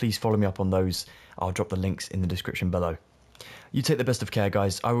if you could please follow me up on those, I'll drop the links in the description below. You take the best of care,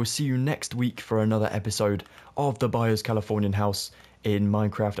 guys. I will see you next week for another episode of the Byers Californian House in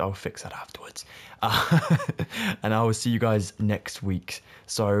Minecraft. I'll fix that afterwards. And I will see you guys next week.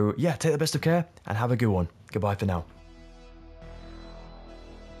 So yeah, take the best of care and have a good one. Goodbye for now.